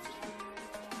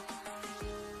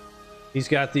 He's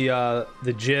got the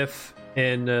GIF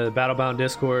in Battlebound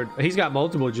Discord. He's got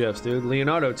multiple GIFs, dude.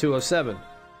 Leonardo 207.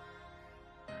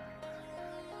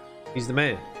 He's the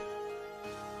man.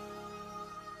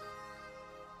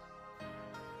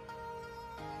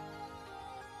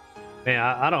 Man,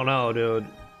 I don't know, dude.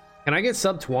 Can I get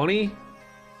sub 20?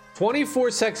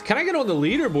 24 seconds. Can I get on the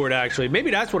leaderboard, actually? Maybe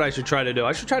that's what I should try to do.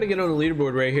 I should try to get on the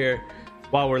leaderboard right here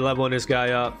while we're leveling this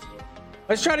guy up.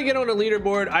 Let's try to get on the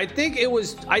leaderboard. I think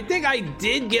I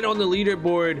did get on the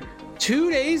leaderboard 2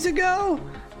 days ago,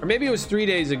 or maybe it was 3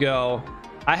 days ago.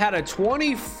 I had a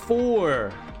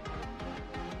 24.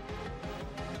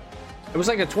 It was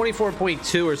like a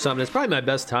 24.2 or something. It's probably my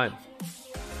best time.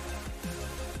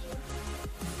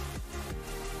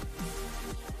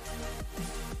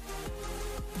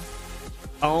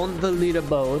 On the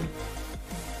leaderboard.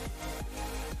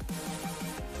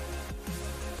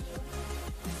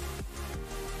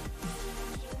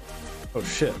 Oh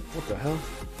shit, what the hell?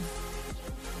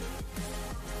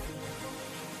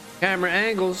 Camera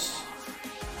angles.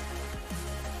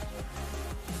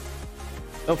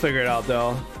 They'll figure it out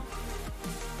though.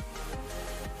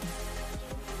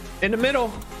 In the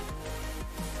middle.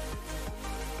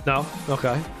 No,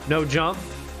 okay. No jump.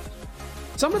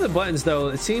 Some of the buttons though,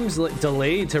 it seems like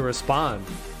delayed to respond.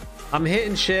 I'm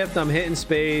hitting shift, I'm hitting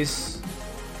space,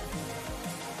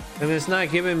 and it's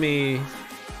not giving me,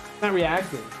 it's not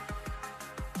reacting.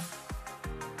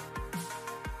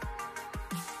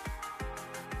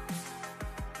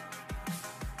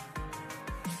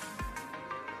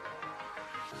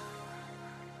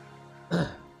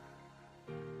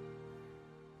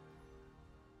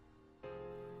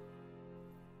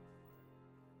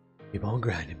 Keep on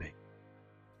grinding me.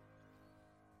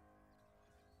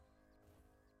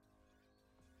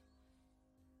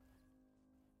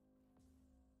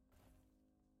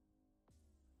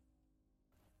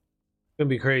 Gonna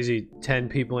be crazy. 10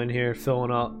 people in here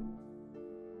filling up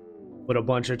with a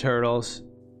bunch of turtles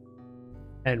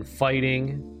and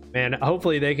fighting. Man,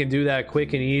 hopefully they can do that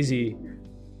quick and easy.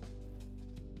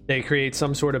 They create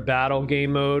some sort of battle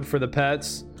game mode for the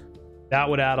pets. That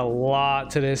would add a lot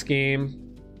to this game.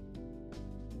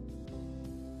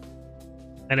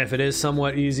 And if it is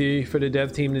somewhat easy for the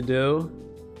dev team to do,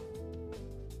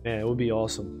 man, it would be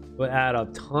awesome. It would add a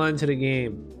ton to the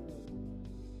game.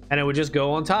 And it would just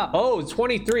go on top. Oh,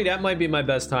 23. That might be my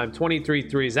best time.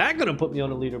 23.3. Is that going to put me on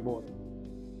the leaderboard?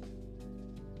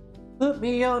 Put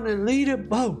me on the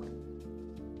leaderboard.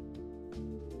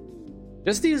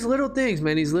 Just these little things,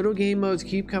 man. These little game modes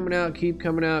keep coming out, keep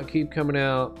coming out, keep coming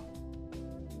out.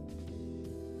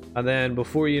 And then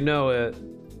before you know it,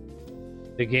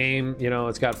 the game, you know,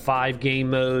 it's got 5 game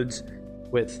modes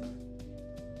with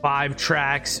 5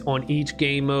 tracks on each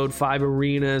game mode, 5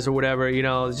 arenas or whatever. You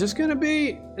know, it's gonna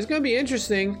be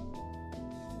interesting.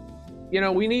 You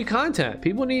know, we need content.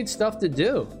 People need stuff to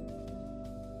do.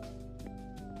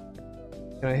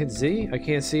 Can I hit Z? I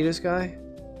can't see this guy.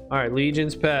 All right,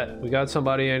 Legion's pet. We got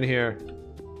somebody in here.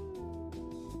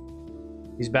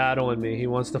 He's battling me. He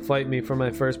wants to fight me for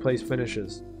my first place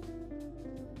finishes.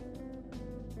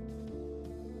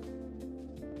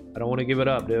 I don't want to give it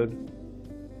up, dude.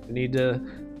 I need to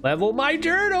level my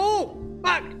turtle.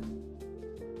 Fuck.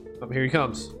 Oh, here he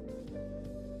comes.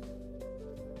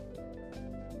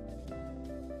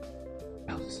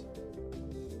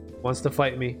 Wants to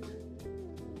fight me.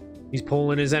 He's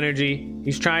pulling his energy.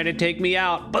 He's trying to take me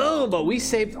out. Boom! But we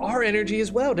saved our energy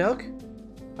as well, Duck.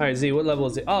 All right, Z, what level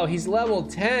is it? Oh, he's level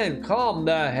 10. Come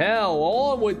the hell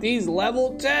on with these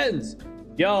level 10s.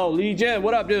 Yo, Legion,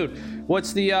 what up, dude?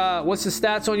 What's the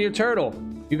stats on your turtle?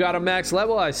 You got a max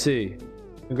level, I see.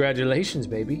 Congratulations,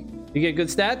 baby. You get good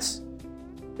stats?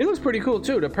 It looks pretty cool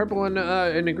too. The purple and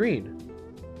the green.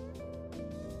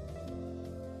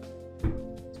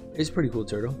 It's a pretty cool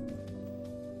turtle.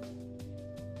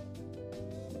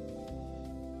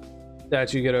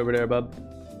 Stats you get over there, bub.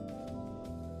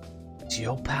 It's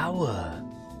your power.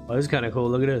 Oh, this is kind of cool.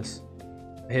 Look at this.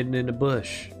 Hidden in the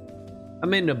bush.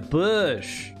 I'm in the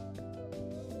bush.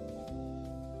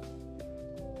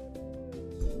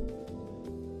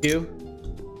 You.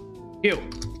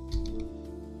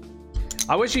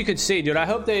 I wish you could see, dude. I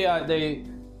hope they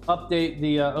update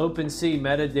the OpenSea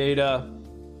metadata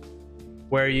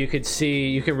where you could see,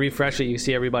 you can refresh it, you can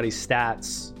see everybody's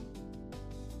stats.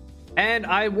 And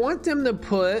I want them to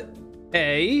put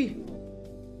a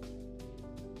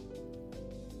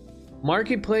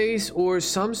marketplace or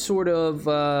some sort of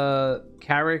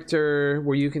character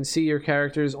where you can see your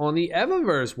characters on the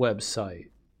Evaverse website.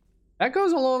 That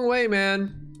goes a long way,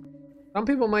 man. Some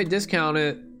people might discount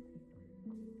it,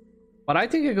 but I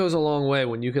think it goes a long way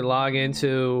when you can log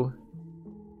into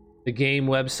the game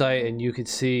website and you could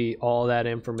see all that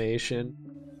information.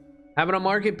 Having a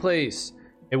marketplace.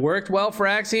 It worked well for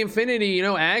Axie Infinity. You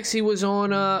know, Axie was on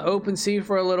OpenSea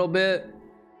for a little bit.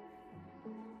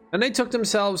 And they took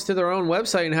themselves to their own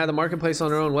website and had the marketplace on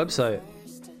their own website.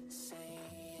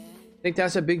 I think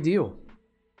that's a big deal.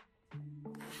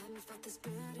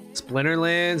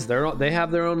 Splinterlands, they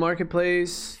have their own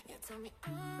marketplace.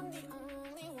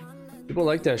 People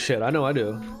like that shit. I know I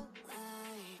do.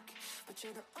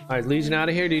 Alright, Legion out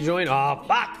of here. Do you join? Oh,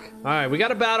 fuck! Alright, we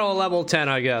got a battle at level 10,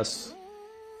 I guess.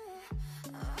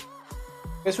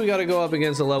 Guess we gotta go up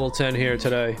against a level 10 here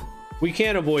today. We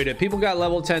can't avoid it. People got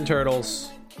level 10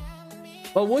 turtles.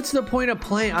 But what's the point of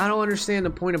playing? I don't understand the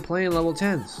point of playing level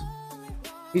 10s.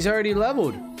 He's already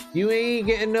leveled. You ain't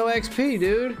getting no XP,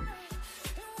 dude.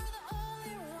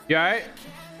 You alright?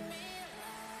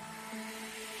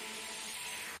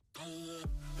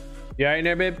 You alright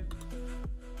there, babe?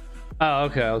 Oh,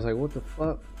 okay. I was like, what the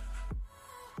fuck?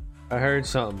 I heard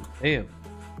something. Damn.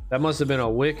 That must have been a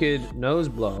wicked nose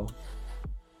blow.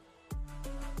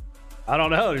 I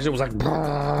don't know. It was like,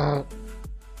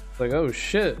 like, oh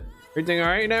shit. Everything all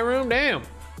right in that room? Damn.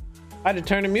 I had to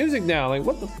turn the music down. Like,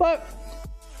 what the fuck?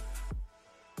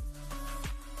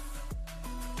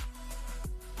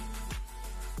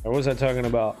 Or what was I talking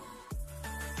about?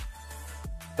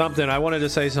 Something. I wanted to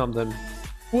say something.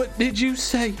 What did you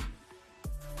say?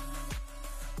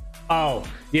 Oh,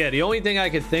 yeah. The only thing I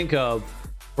could think of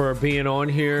for being on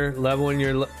here, leveling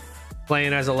your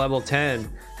playing as a level 10,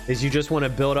 is you just want to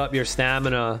build up your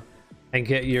stamina and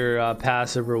get your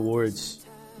passive rewards.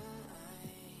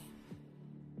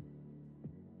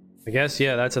 I guess,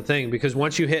 yeah, that's a thing, because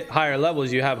once you hit higher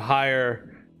levels, you have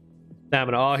higher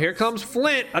stamina. Oh, here comes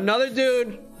Flint, another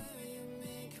dude.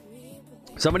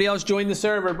 Somebody else joined the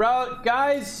server, bro.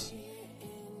 Guys,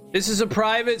 this is a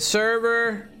private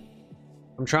server.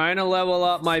 I'm trying to level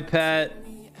up my pet.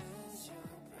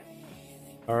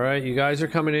 All right, you guys are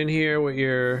coming in here with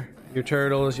your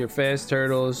turtles, your fast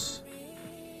turtles.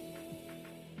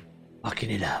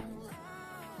 Locking it up.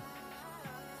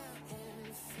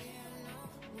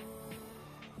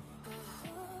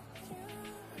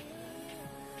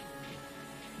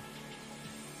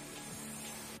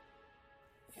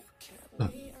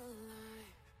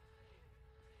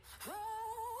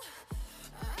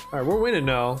 All right, we're winning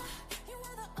now.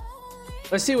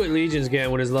 Let's see what Legion's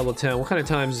getting with his level 10. What kind of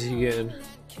times is he getting?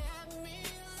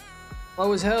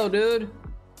 Low as hell, dude.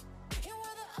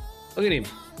 Look at him.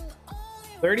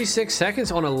 36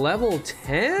 seconds on a level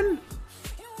 10?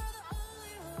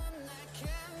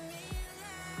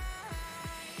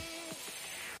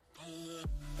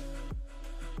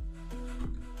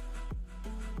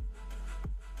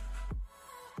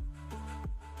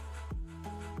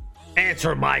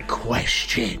 Answer my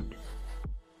question.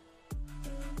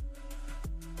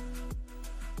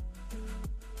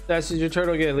 That's your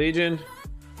turtle get, Legion.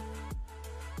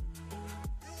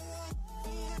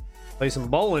 Play some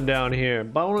bowling down here.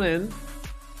 Bowling.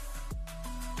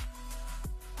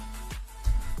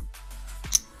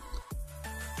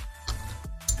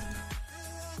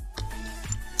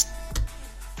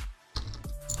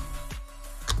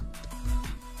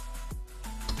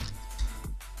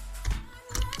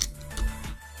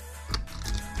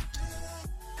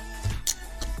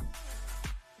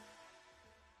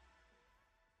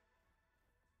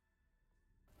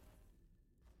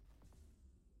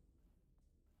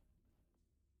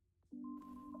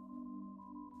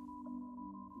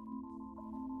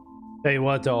 Tell you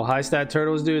what though, high stat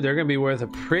turtles, dude, they're gonna be worth a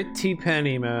pretty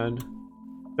penny, man.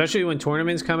 Especially when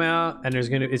tournaments come out and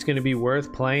it's gonna be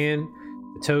worth playing.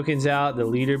 The tokens out, the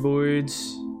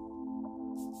leaderboards.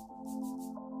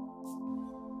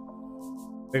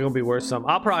 They're gonna be worth some.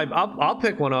 I'll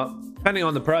pick one up, depending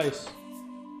on the price.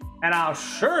 And I'll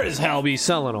sure as hell be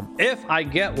selling them if I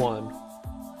get one.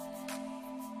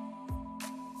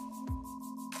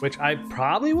 Which I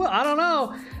probably will. I don't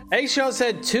know. Eggshell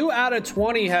said 2 out of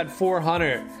 20 had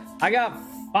 400. I got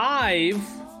 5.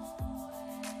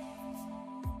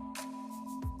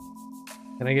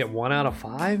 Can I get 1 out of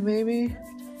 5 maybe?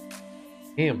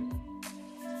 Damn.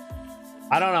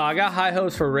 I don't know. I got high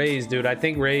hopes for Raze, dude. I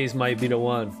think Raze might be the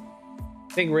one.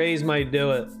 I think Raze might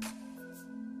do it.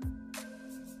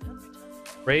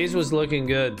 Raze was looking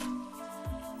good.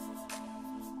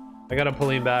 I gotta pull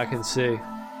him back and see.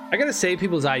 I gotta save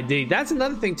people's ID. That's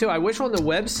another thing too. I wish on the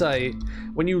website,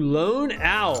 when you loan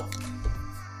out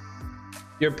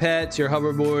your pets, your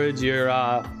hoverboards,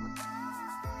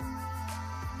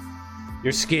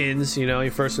 your skins, you know,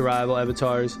 your first arrival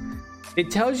avatars, it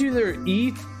tells you their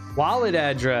ETH wallet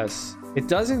address. It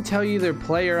doesn't tell you their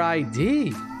player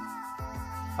ID.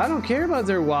 I don't care about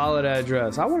their wallet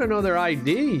address. I want to know their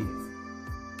ID.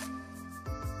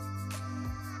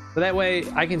 So that way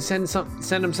I can send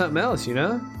them something else, you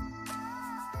know?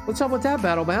 What's up with that,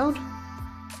 Battlebound?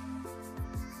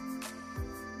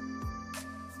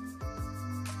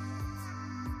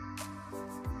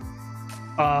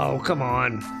 Oh, come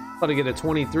on. About to get a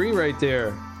 23 right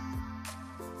there.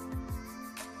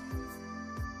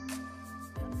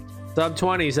 Sub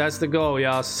 20s, that's the goal,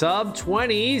 y'all. Sub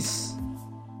 20s.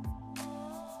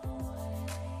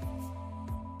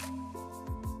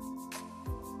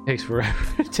 Takes forever.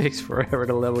 It takes forever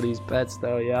to level these pets,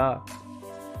 though, yeah.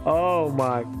 Oh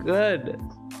my goodness.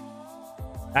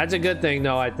 That's a good thing,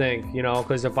 though, I think, you know,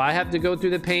 because if I have to go through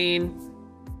the pain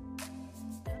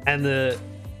and the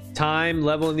time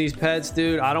leveling these pets,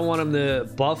 dude, I don't want them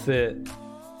to buff it and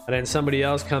then somebody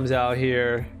else comes out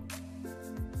here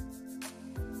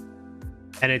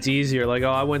and it's easier. Like,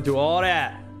 oh, I went through all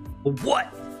that. For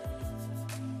what?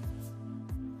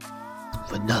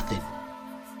 For nothing.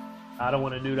 I don't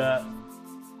want to do that.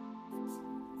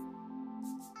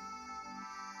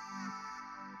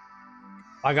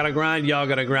 I gotta grind, y'all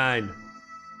gotta grind.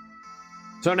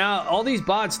 So now all these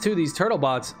bots too, these turtle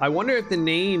bots, I wonder if the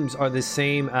names are the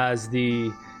same as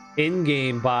the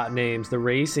in-game bot names, the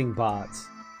racing bots,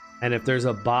 and if there's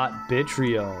a bot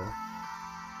Bitrio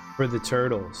for the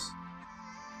turtles.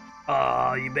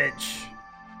 Oh, you bitch.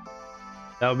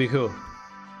 That would be cool.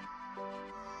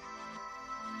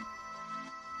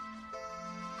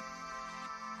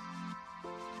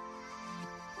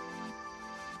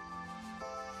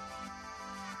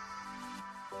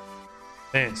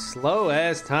 Man, slow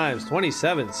ass times,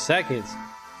 27 seconds.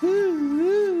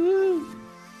 All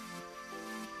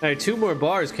right, 2 more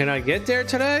bars. Can I get there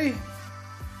today?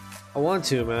 I want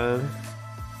to, man.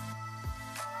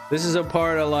 This is a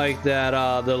part of like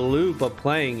that, the loop of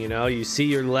playing, you know? You see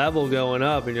your level going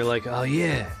up and you're like, oh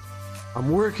yeah, I'm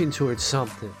working towards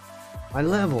something. My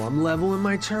level, I'm leveling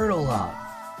my turtle up.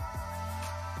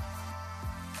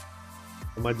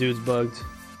 My dude's bugged.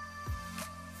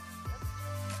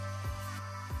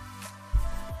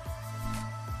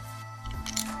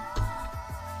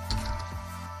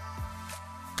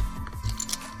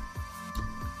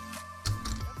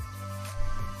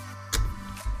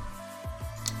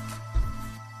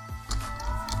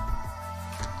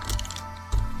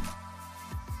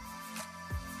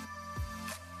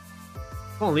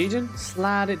 Come on, Legion.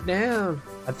 Slide it down.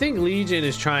 I think Legion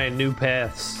is trying new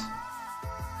paths.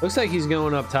 Looks like he's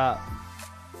going up top.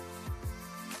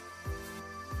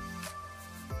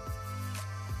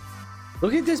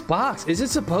 Look at this box. Is it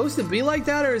supposed to be like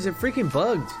that or is it freaking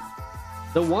bugged?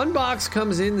 The one box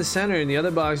comes in the center and the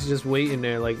other box is just waiting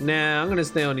there. Like, nah, I'm going to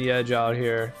stay on the edge out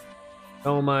here.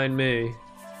 Don't mind me.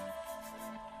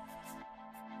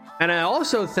 And I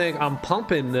also think I'm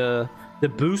pumping the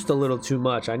boost a little too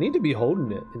much. I need to be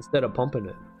holding it instead of pumping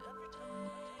it.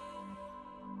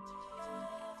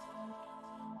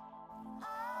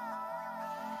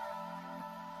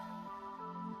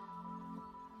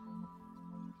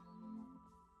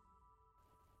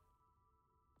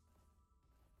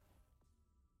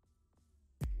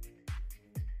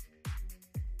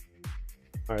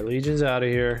 All right, Legion's out of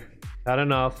here. Not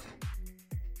enough.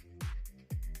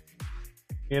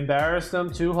 You embarrassed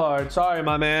them too hard. Sorry,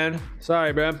 my man.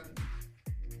 Sorry, bro.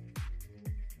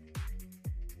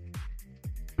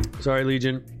 Sorry,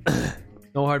 Legion.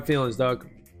 No hard feelings, dog.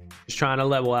 Just trying to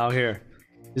level out here.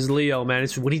 This is Leo, man.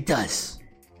 It's what he does.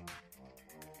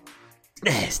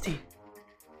 Nasty.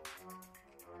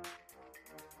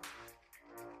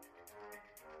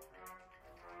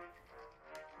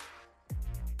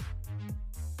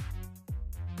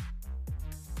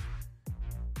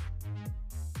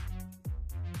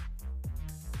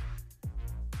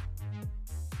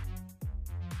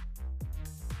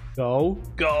 Go,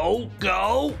 go,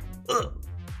 go.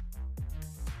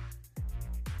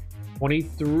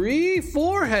 23,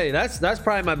 4. Hey, that's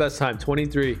probably my best time.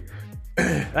 23.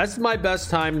 That's my best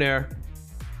time there.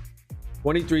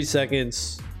 23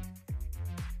 seconds.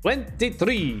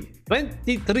 23.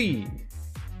 23.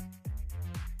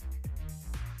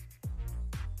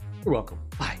 You're welcome.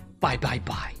 Bye. Bye, bye,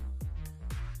 bye.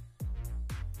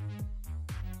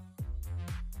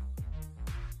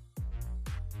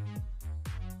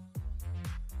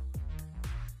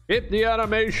 Hit the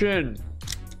animation.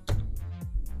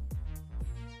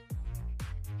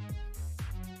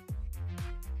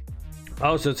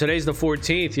 Oh, so today's the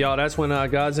 14th, y'all. That's when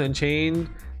Gods Unchained.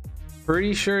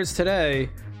 Pretty sure it's today.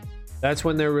 That's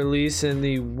when they're releasing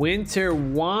the Winter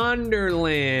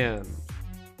Wonderland.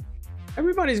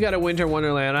 Everybody's got a Winter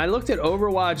Wonderland. I looked at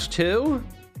Overwatch 2.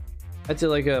 That's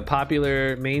like a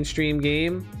popular mainstream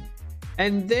game.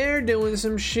 And they're doing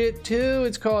some shit too.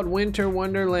 It's called Winter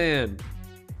Wonderland.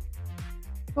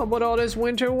 What about all this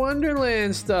Winter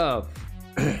Wonderland stuff?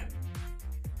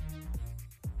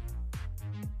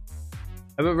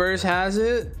 Eververse has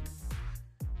it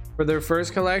for their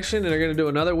first collection, and they're going to do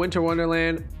another Winter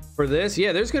Wonderland for this.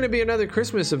 Yeah, there's going to be another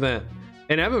Christmas event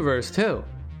in Eververse too.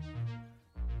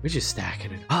 We're just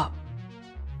stacking it up.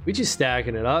 We just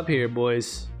stacking it up here,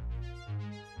 boys.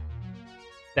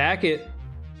 Stack it.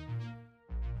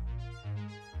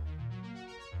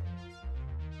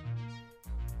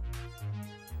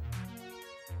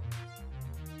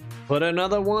 Put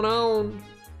another one on.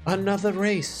 Another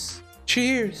race.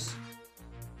 Cheers.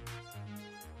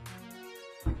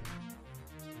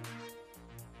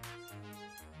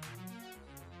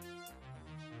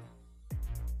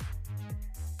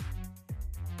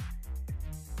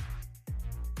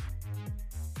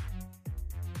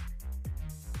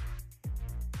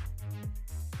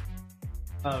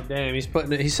 Oh damn, he's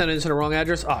sending it to the wrong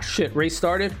address. Oh shit, race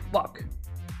started. Fuck.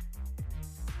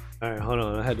 All right, hold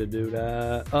on. I had to do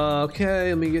that. Okay,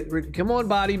 let me get rid. Come on,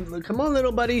 body. Come on,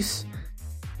 little buddies.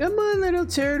 Come on, little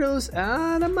turtles.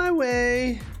 Out of my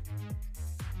way.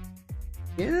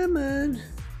 Come on.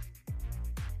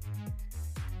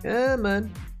 Come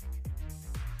on.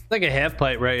 It's like a half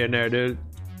pipe right in there, dude.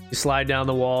 You slide down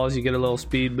the walls, you get a little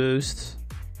speed boost.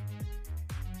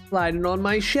 Sliding on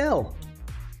my shell.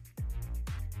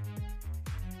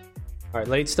 All right,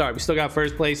 late start. We still got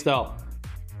first place though.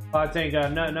 I think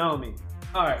nothing on me.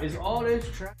 All right, is all this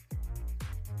track?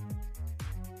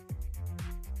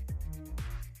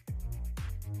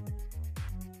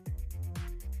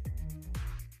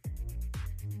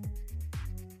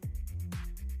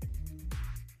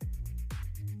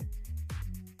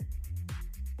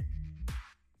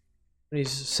 He's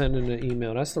sending an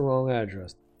email. That's the wrong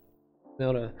address.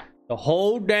 Now the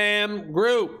whole damn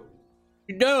group. What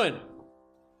you doing?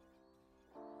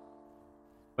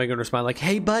 Am I gonna respond like,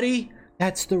 "Hey, buddy,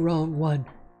 that's the wrong one.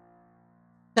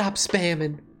 Stop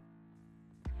spamming."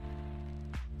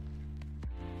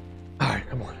 All right,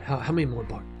 come on. How many more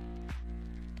bars?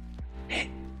 Hey,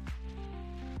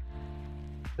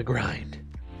 the grind.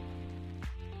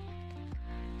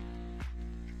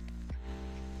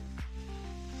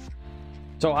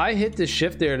 So I hit the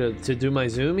shift there to do my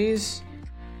zoomies.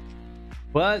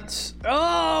 But,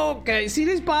 oh, okay. See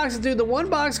these boxes, dude. The one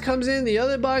box comes in, the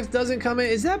other box doesn't come in.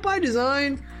 Is that by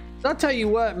design? I'll tell you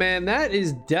what, man. That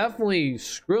is definitely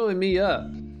screwing me up.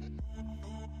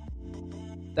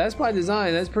 That's by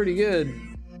design. That's pretty good.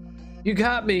 You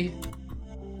got me.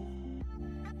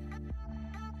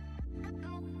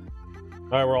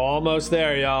 All right, we're almost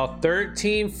there, y'all.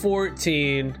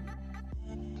 13-14.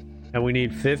 And we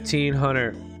need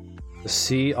 1,500 to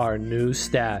see our new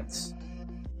stats.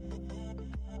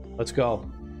 Let's go.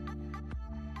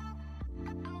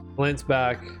 Flint's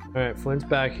back. All right, Flint's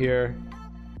back here.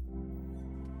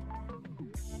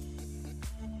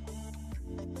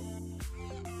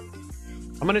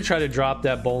 I'm gonna try to drop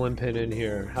that bowling pin in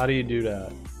here. How do you do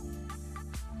that?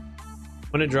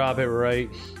 I'm gonna drop it right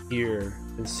here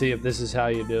and see if this is how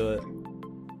you do it.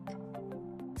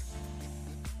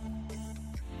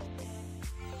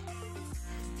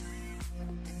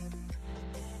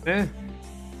 Eh.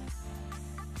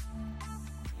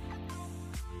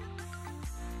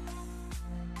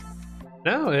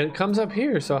 No, it comes up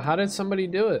here. So how did somebody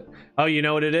do it? Oh, you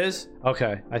know what it is?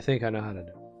 Okay, I think I know how to do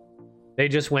it. They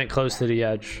just went close to the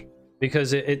edge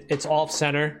because it's off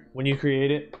center when you create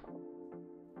it.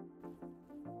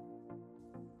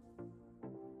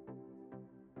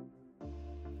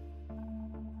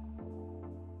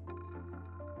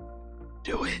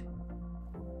 Do it.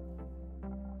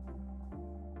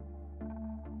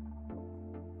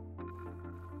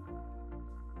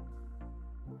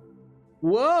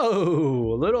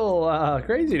 Whoa, a little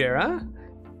crazy there, huh?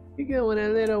 You're going a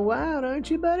little wild,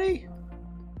 aren't you, buddy?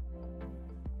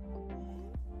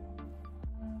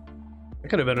 That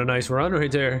could have been a nice run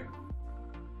right there.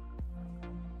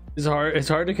 It's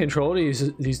hard to control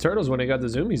these turtles when they got the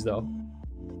zoomies though.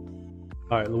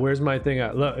 All right, where's my thing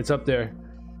at? Look, it's up there.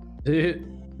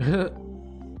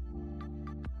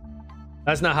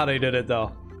 That's not how they did it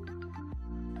though.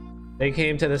 They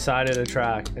came to the side of the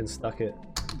track and stuck it.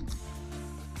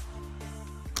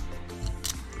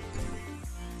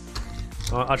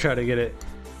 I'll try to get it.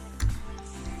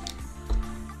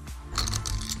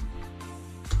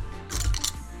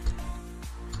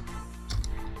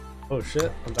 Oh shit,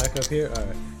 I'm back up here. All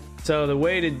right. So the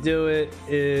way to do it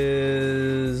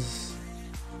is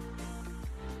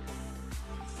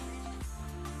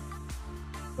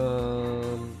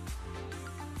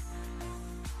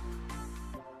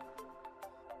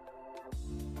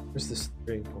Where's the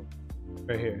steering point?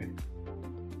 Right here.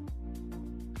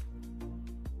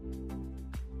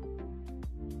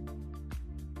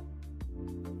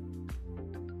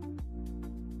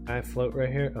 Can I float right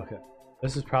here? Okay.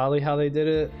 This is probably how they did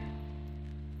it.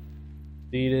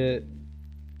 Feed it.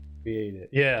 Create it.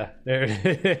 Yeah, there it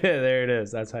is. There it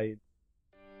is. That's how you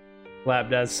slap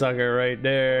that sucker right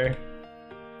there.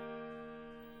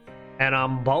 And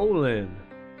I'm bowling.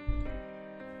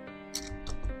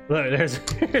 Look,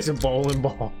 there's a bowling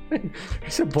ball.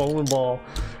 There's a bowling ball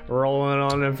rolling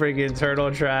on the freaking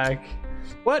turtle track.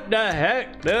 What the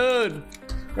heck, dude?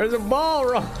 There's a ball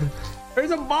rolling.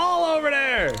 There's a ball over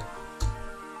there.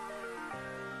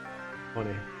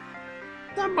 Funny.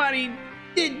 Somebody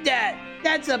did that.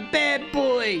 That's a bad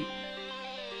boy.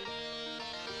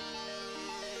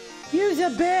 You's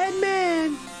a bad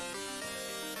man.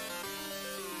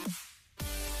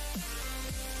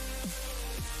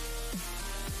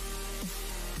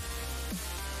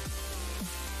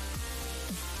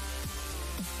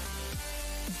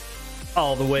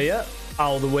 All the way up.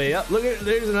 All the way up. Look at,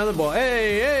 there's another ball.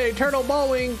 Hey, hey, turtle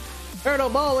bowling. Turtle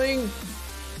bowling.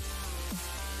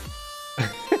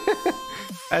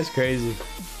 That's crazy.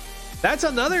 That's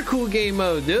another cool game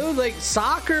mode, dude. Like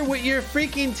soccer with your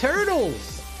freaking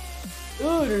turtles.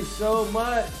 Dude, there's so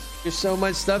much. There's so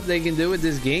much stuff they can do with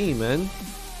this game, man.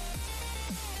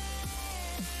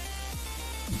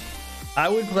 I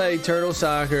would play turtle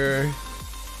soccer.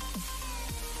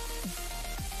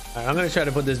 All right, I'm gonna try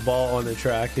to put this ball on the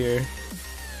track here.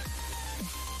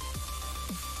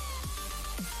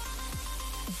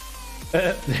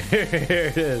 There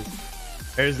it is.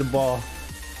 There's the ball.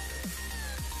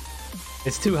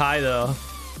 It's too high though.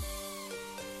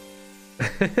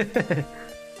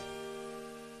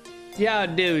 Y'all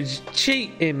dudes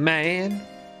cheating, man.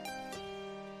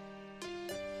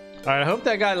 Alright, I hope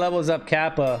that guy levels up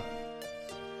Kappa.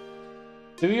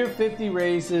 Do your 50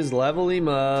 races, level him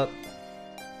up.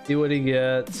 See what he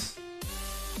gets.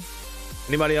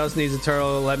 Anybody else needs a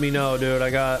turtle, let me know, dude. I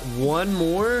got one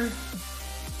more.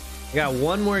 I got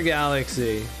one more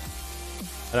galaxy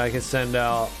that I can send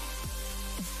out.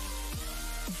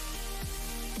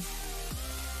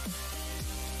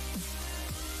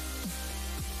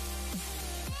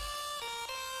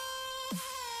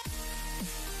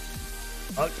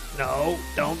 Oh, no,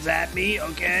 don't zap me.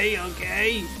 Okay,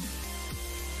 okay.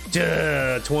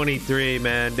 23,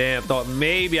 man. Damn, thought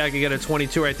maybe I could get a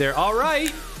 22 right there. All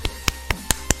right.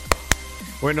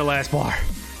 We're in the last bar.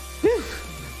 Whew.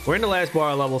 We're in the last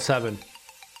bar at level 7. Here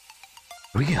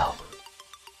we go.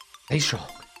 Stay strong.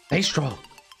 Stay strong.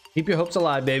 Keep your hopes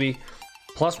alive, baby.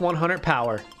 Plus 100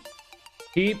 power.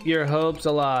 Keep your hopes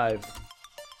alive.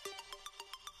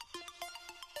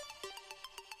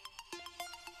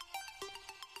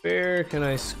 Where can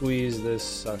I squeeze this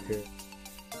sucker?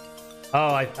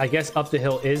 Oh, I guess up the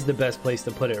hill is the best place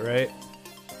to put it, right?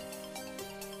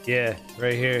 Yeah,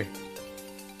 right here.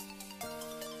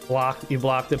 You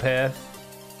block the path.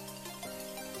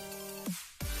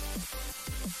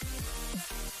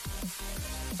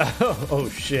 Oh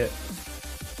shit.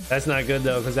 That's not good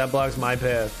though, because that blocks my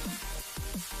path.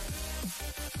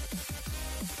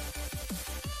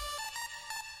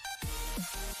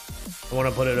 I want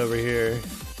to put it over here.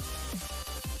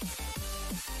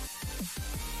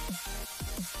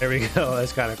 There we go.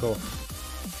 That's kind of cool.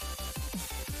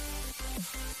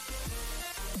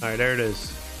 All right, there it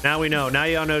is. Now we know. Now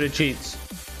y'all know the cheats.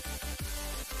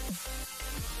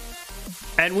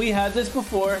 And we had this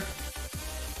before.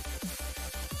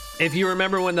 If you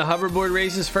remember when the hoverboard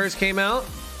races first came out,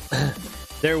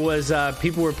 there was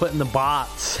people were putting the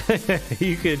bots.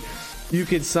 you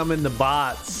could summon the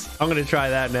bots. I'm gonna try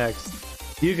that next.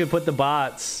 You could put the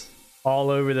bots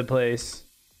all over the place.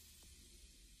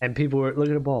 And people were, look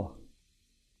at the ball.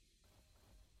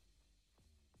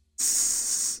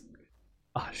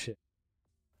 Oh shit.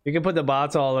 You can put the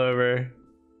bots all over.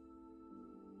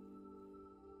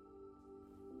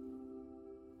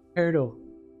 Turtle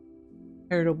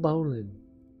bowling.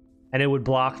 And it would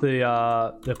block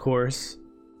the course.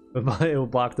 It would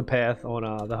block the path on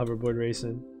the hoverboard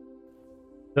racing.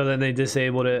 So then they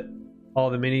disabled it.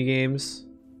 All the mini games.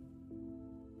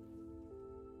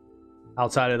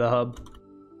 Outside of the hub.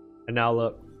 And now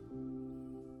look.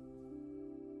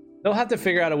 They'll have to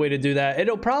figure out a way to do that.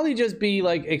 It'll probably just be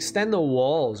like extend the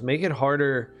walls, make it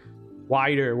harder,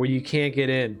 wider, where you can't get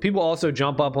in. People also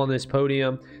jump up on this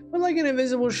podium, but like an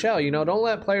invisible shell, you know, don't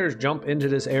let players jump into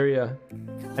this area.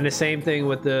 And the same thing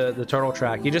with the turtle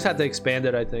track. You just have to expand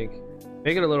it, I think.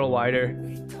 Make it a little wider.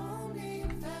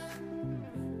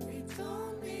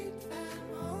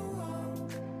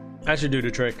 That should do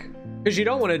the trick. Because you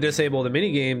don't want to disable the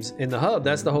mini games in the hub.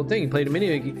 That's the whole thing. You play the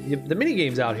mini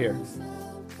games out here.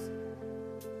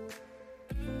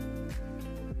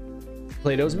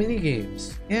 Play those mini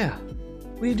games. Yeah,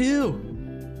 we do.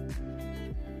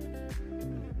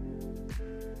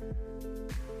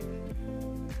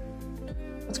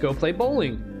 Let's go play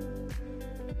bowling.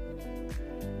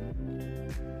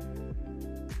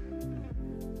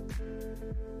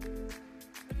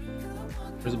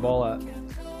 Where's the ball at?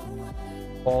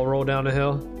 Ball roll down the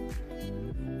hill.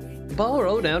 Ball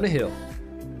roll down the hill.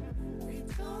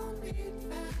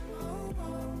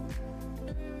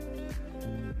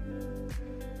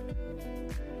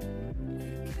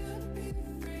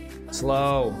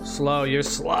 Slow, slow, you're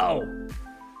slow.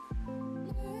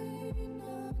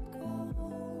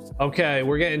 Okay,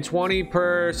 we're getting 20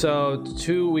 per, so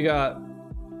we got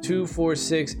 2, 4,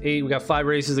 6, 8. We got 5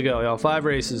 races to go, y'all. 5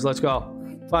 races, let's go.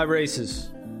 5 races.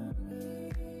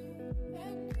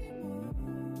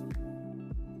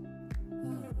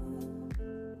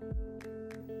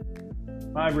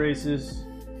 Five races.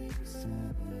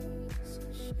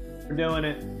 We're doing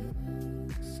it.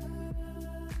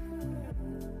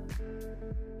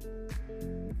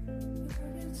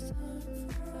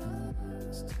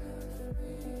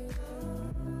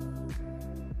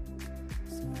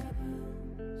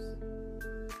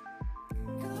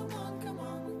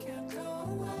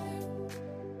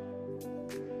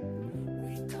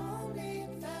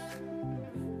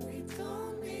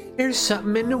 There's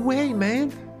something in the way,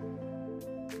 man.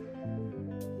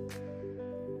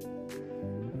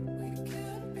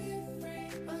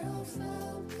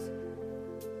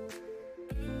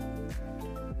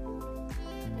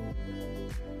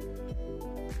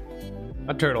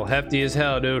 A turtle hefty as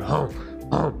hell, dude. Hump,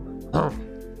 hump, hump.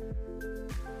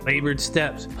 Labored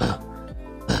steps.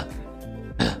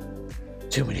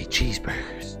 Too many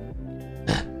cheeseburgers.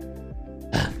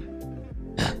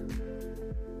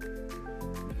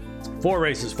 4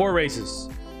 races, 4 races.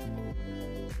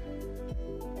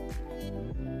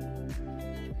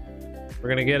 We're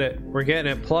gonna get it. We're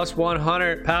getting it. Plus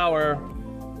 100 power.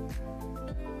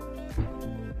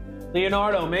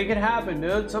 Leonardo, make it happen,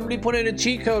 dude. Somebody put in a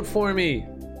cheat code for me.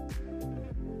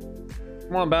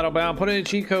 Come on, Battlebound, put in a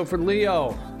cheat code for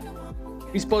Leo.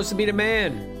 He's supposed to be the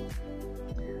man.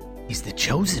 He's the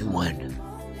chosen one.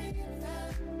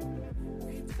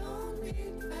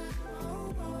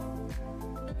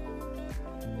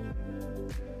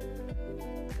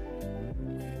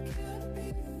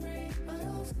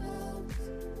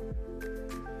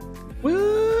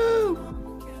 Woo!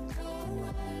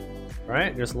 All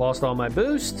right, just lost all my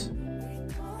boost.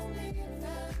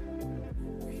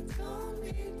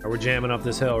 We're jamming up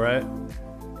this hill, right?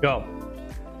 Go.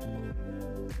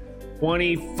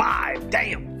 25.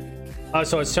 Damn.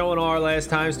 So it's showing our last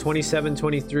times 27,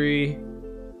 23.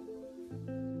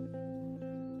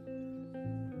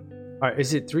 All right,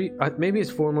 is it 3? Maybe it's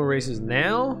 4 more races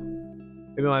now.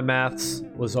 Maybe my maths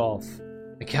was off.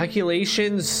 The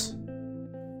calculations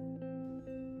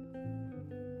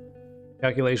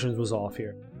was off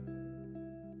here.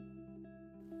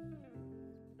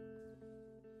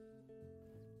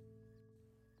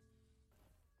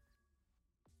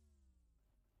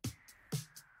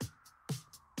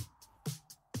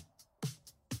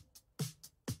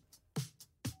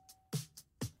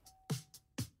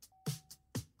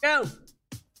 Go.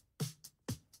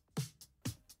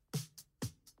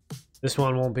 This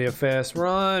one won't be a fast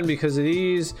run because of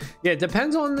these. Yeah, it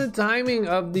depends on the timing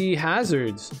of the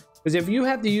hazards. Because if you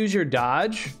have to use your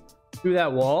dodge through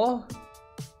that wall,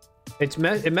 it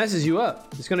messes you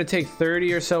up. It's going to take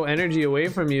 30 or so energy away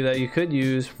from you that you could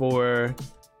use for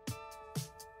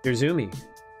your Zoomy.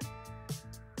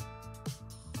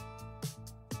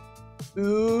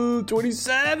 Ooh,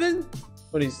 27?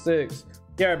 26.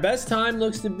 Yeah, our best time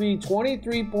looks to be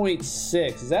 23.6.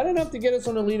 Is that enough to get us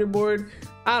on the leaderboard?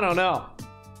 I don't know.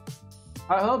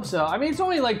 I hope so. I mean, it's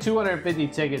only like 250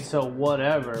 tickets, so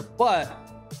whatever. But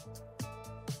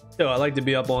still, I like to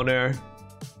be up on there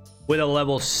with a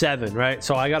level 7, right?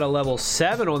 So I got a level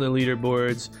 7 on the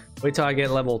leaderboards. Wait till I get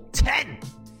level 10.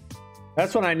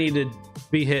 That's when I need to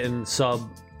be hitting sub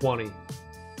 20.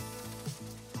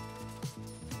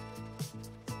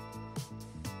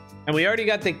 And we already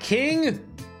got the king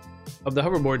of the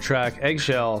hoverboard track,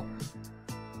 Eggshell.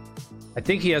 I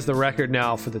think he has the record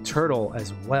now for the turtle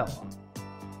as well.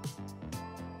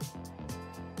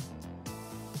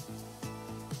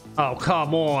 Oh,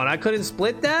 come on. I couldn't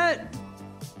split that?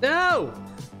 No!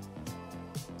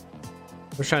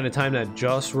 I was trying to time that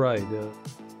just right, dude.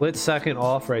 Split second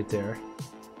off right there.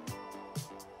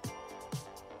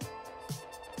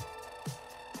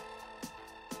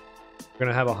 We're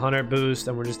gonna have a 100 boost,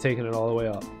 and we're just taking it all the way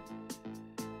up.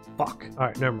 Fuck. All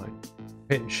right, never mind.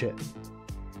 Hitting shit.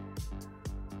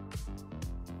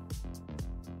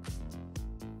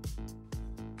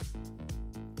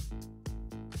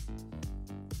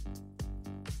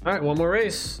 All right, one more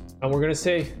race, and we're gonna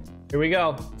see. Here we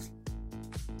go.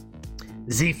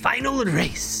 The final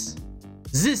race.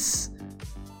 This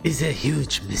is a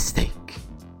huge mistake.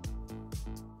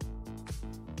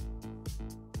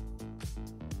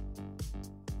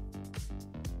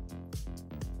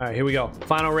 All right, here we go.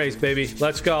 Final race, baby.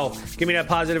 Let's go. Give me that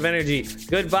positive energy.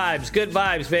 Good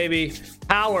vibes, baby.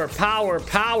 Power, power,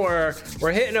 power.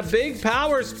 We're hitting a big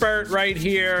power spurt right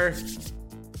here.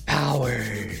 Power.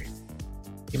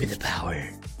 Give me the power.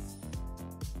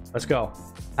 Let's go.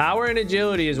 Power and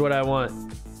agility is what I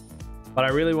want. But I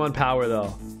really want power,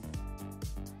 though.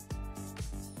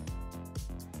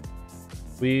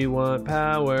 We want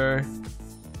power.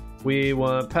 We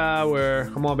want power.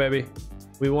 Come on, baby.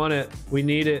 We want it. We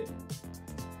need it.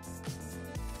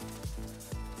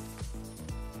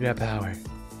 Give me that power.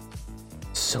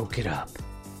 Soak it up.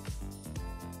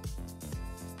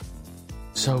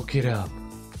 Soak it up.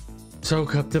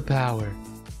 Soak up the power.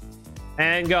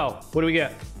 And go. What do we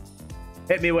get?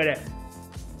 Hit me with it.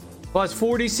 Plus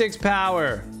 46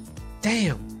 power.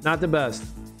 Damn. Not the best.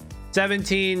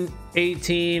 17,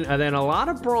 18, and then a lot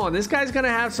of brawn. This guy's going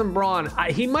to have some brawn.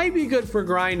 He might be good for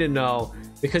grinding, though,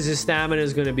 because his stamina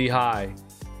is going to be high.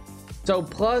 So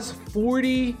plus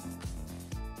 40.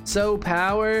 So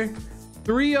power.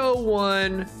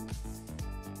 301.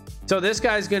 So this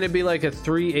guy's going to be like a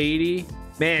 380.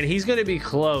 Man, he's going to be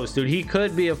close, dude. He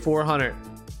could be a 400.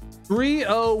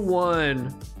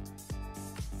 301.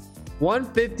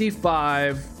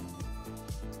 155.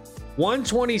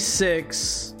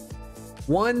 126.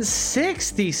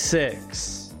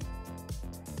 166.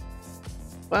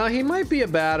 Well, he might be a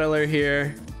battler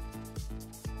here.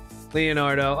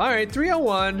 Leonardo. All right,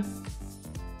 301.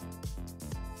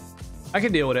 I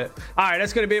can deal with it. All right,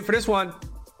 that's going to be it for this one.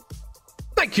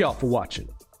 Thank y'all for watching.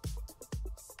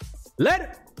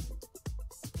 Later.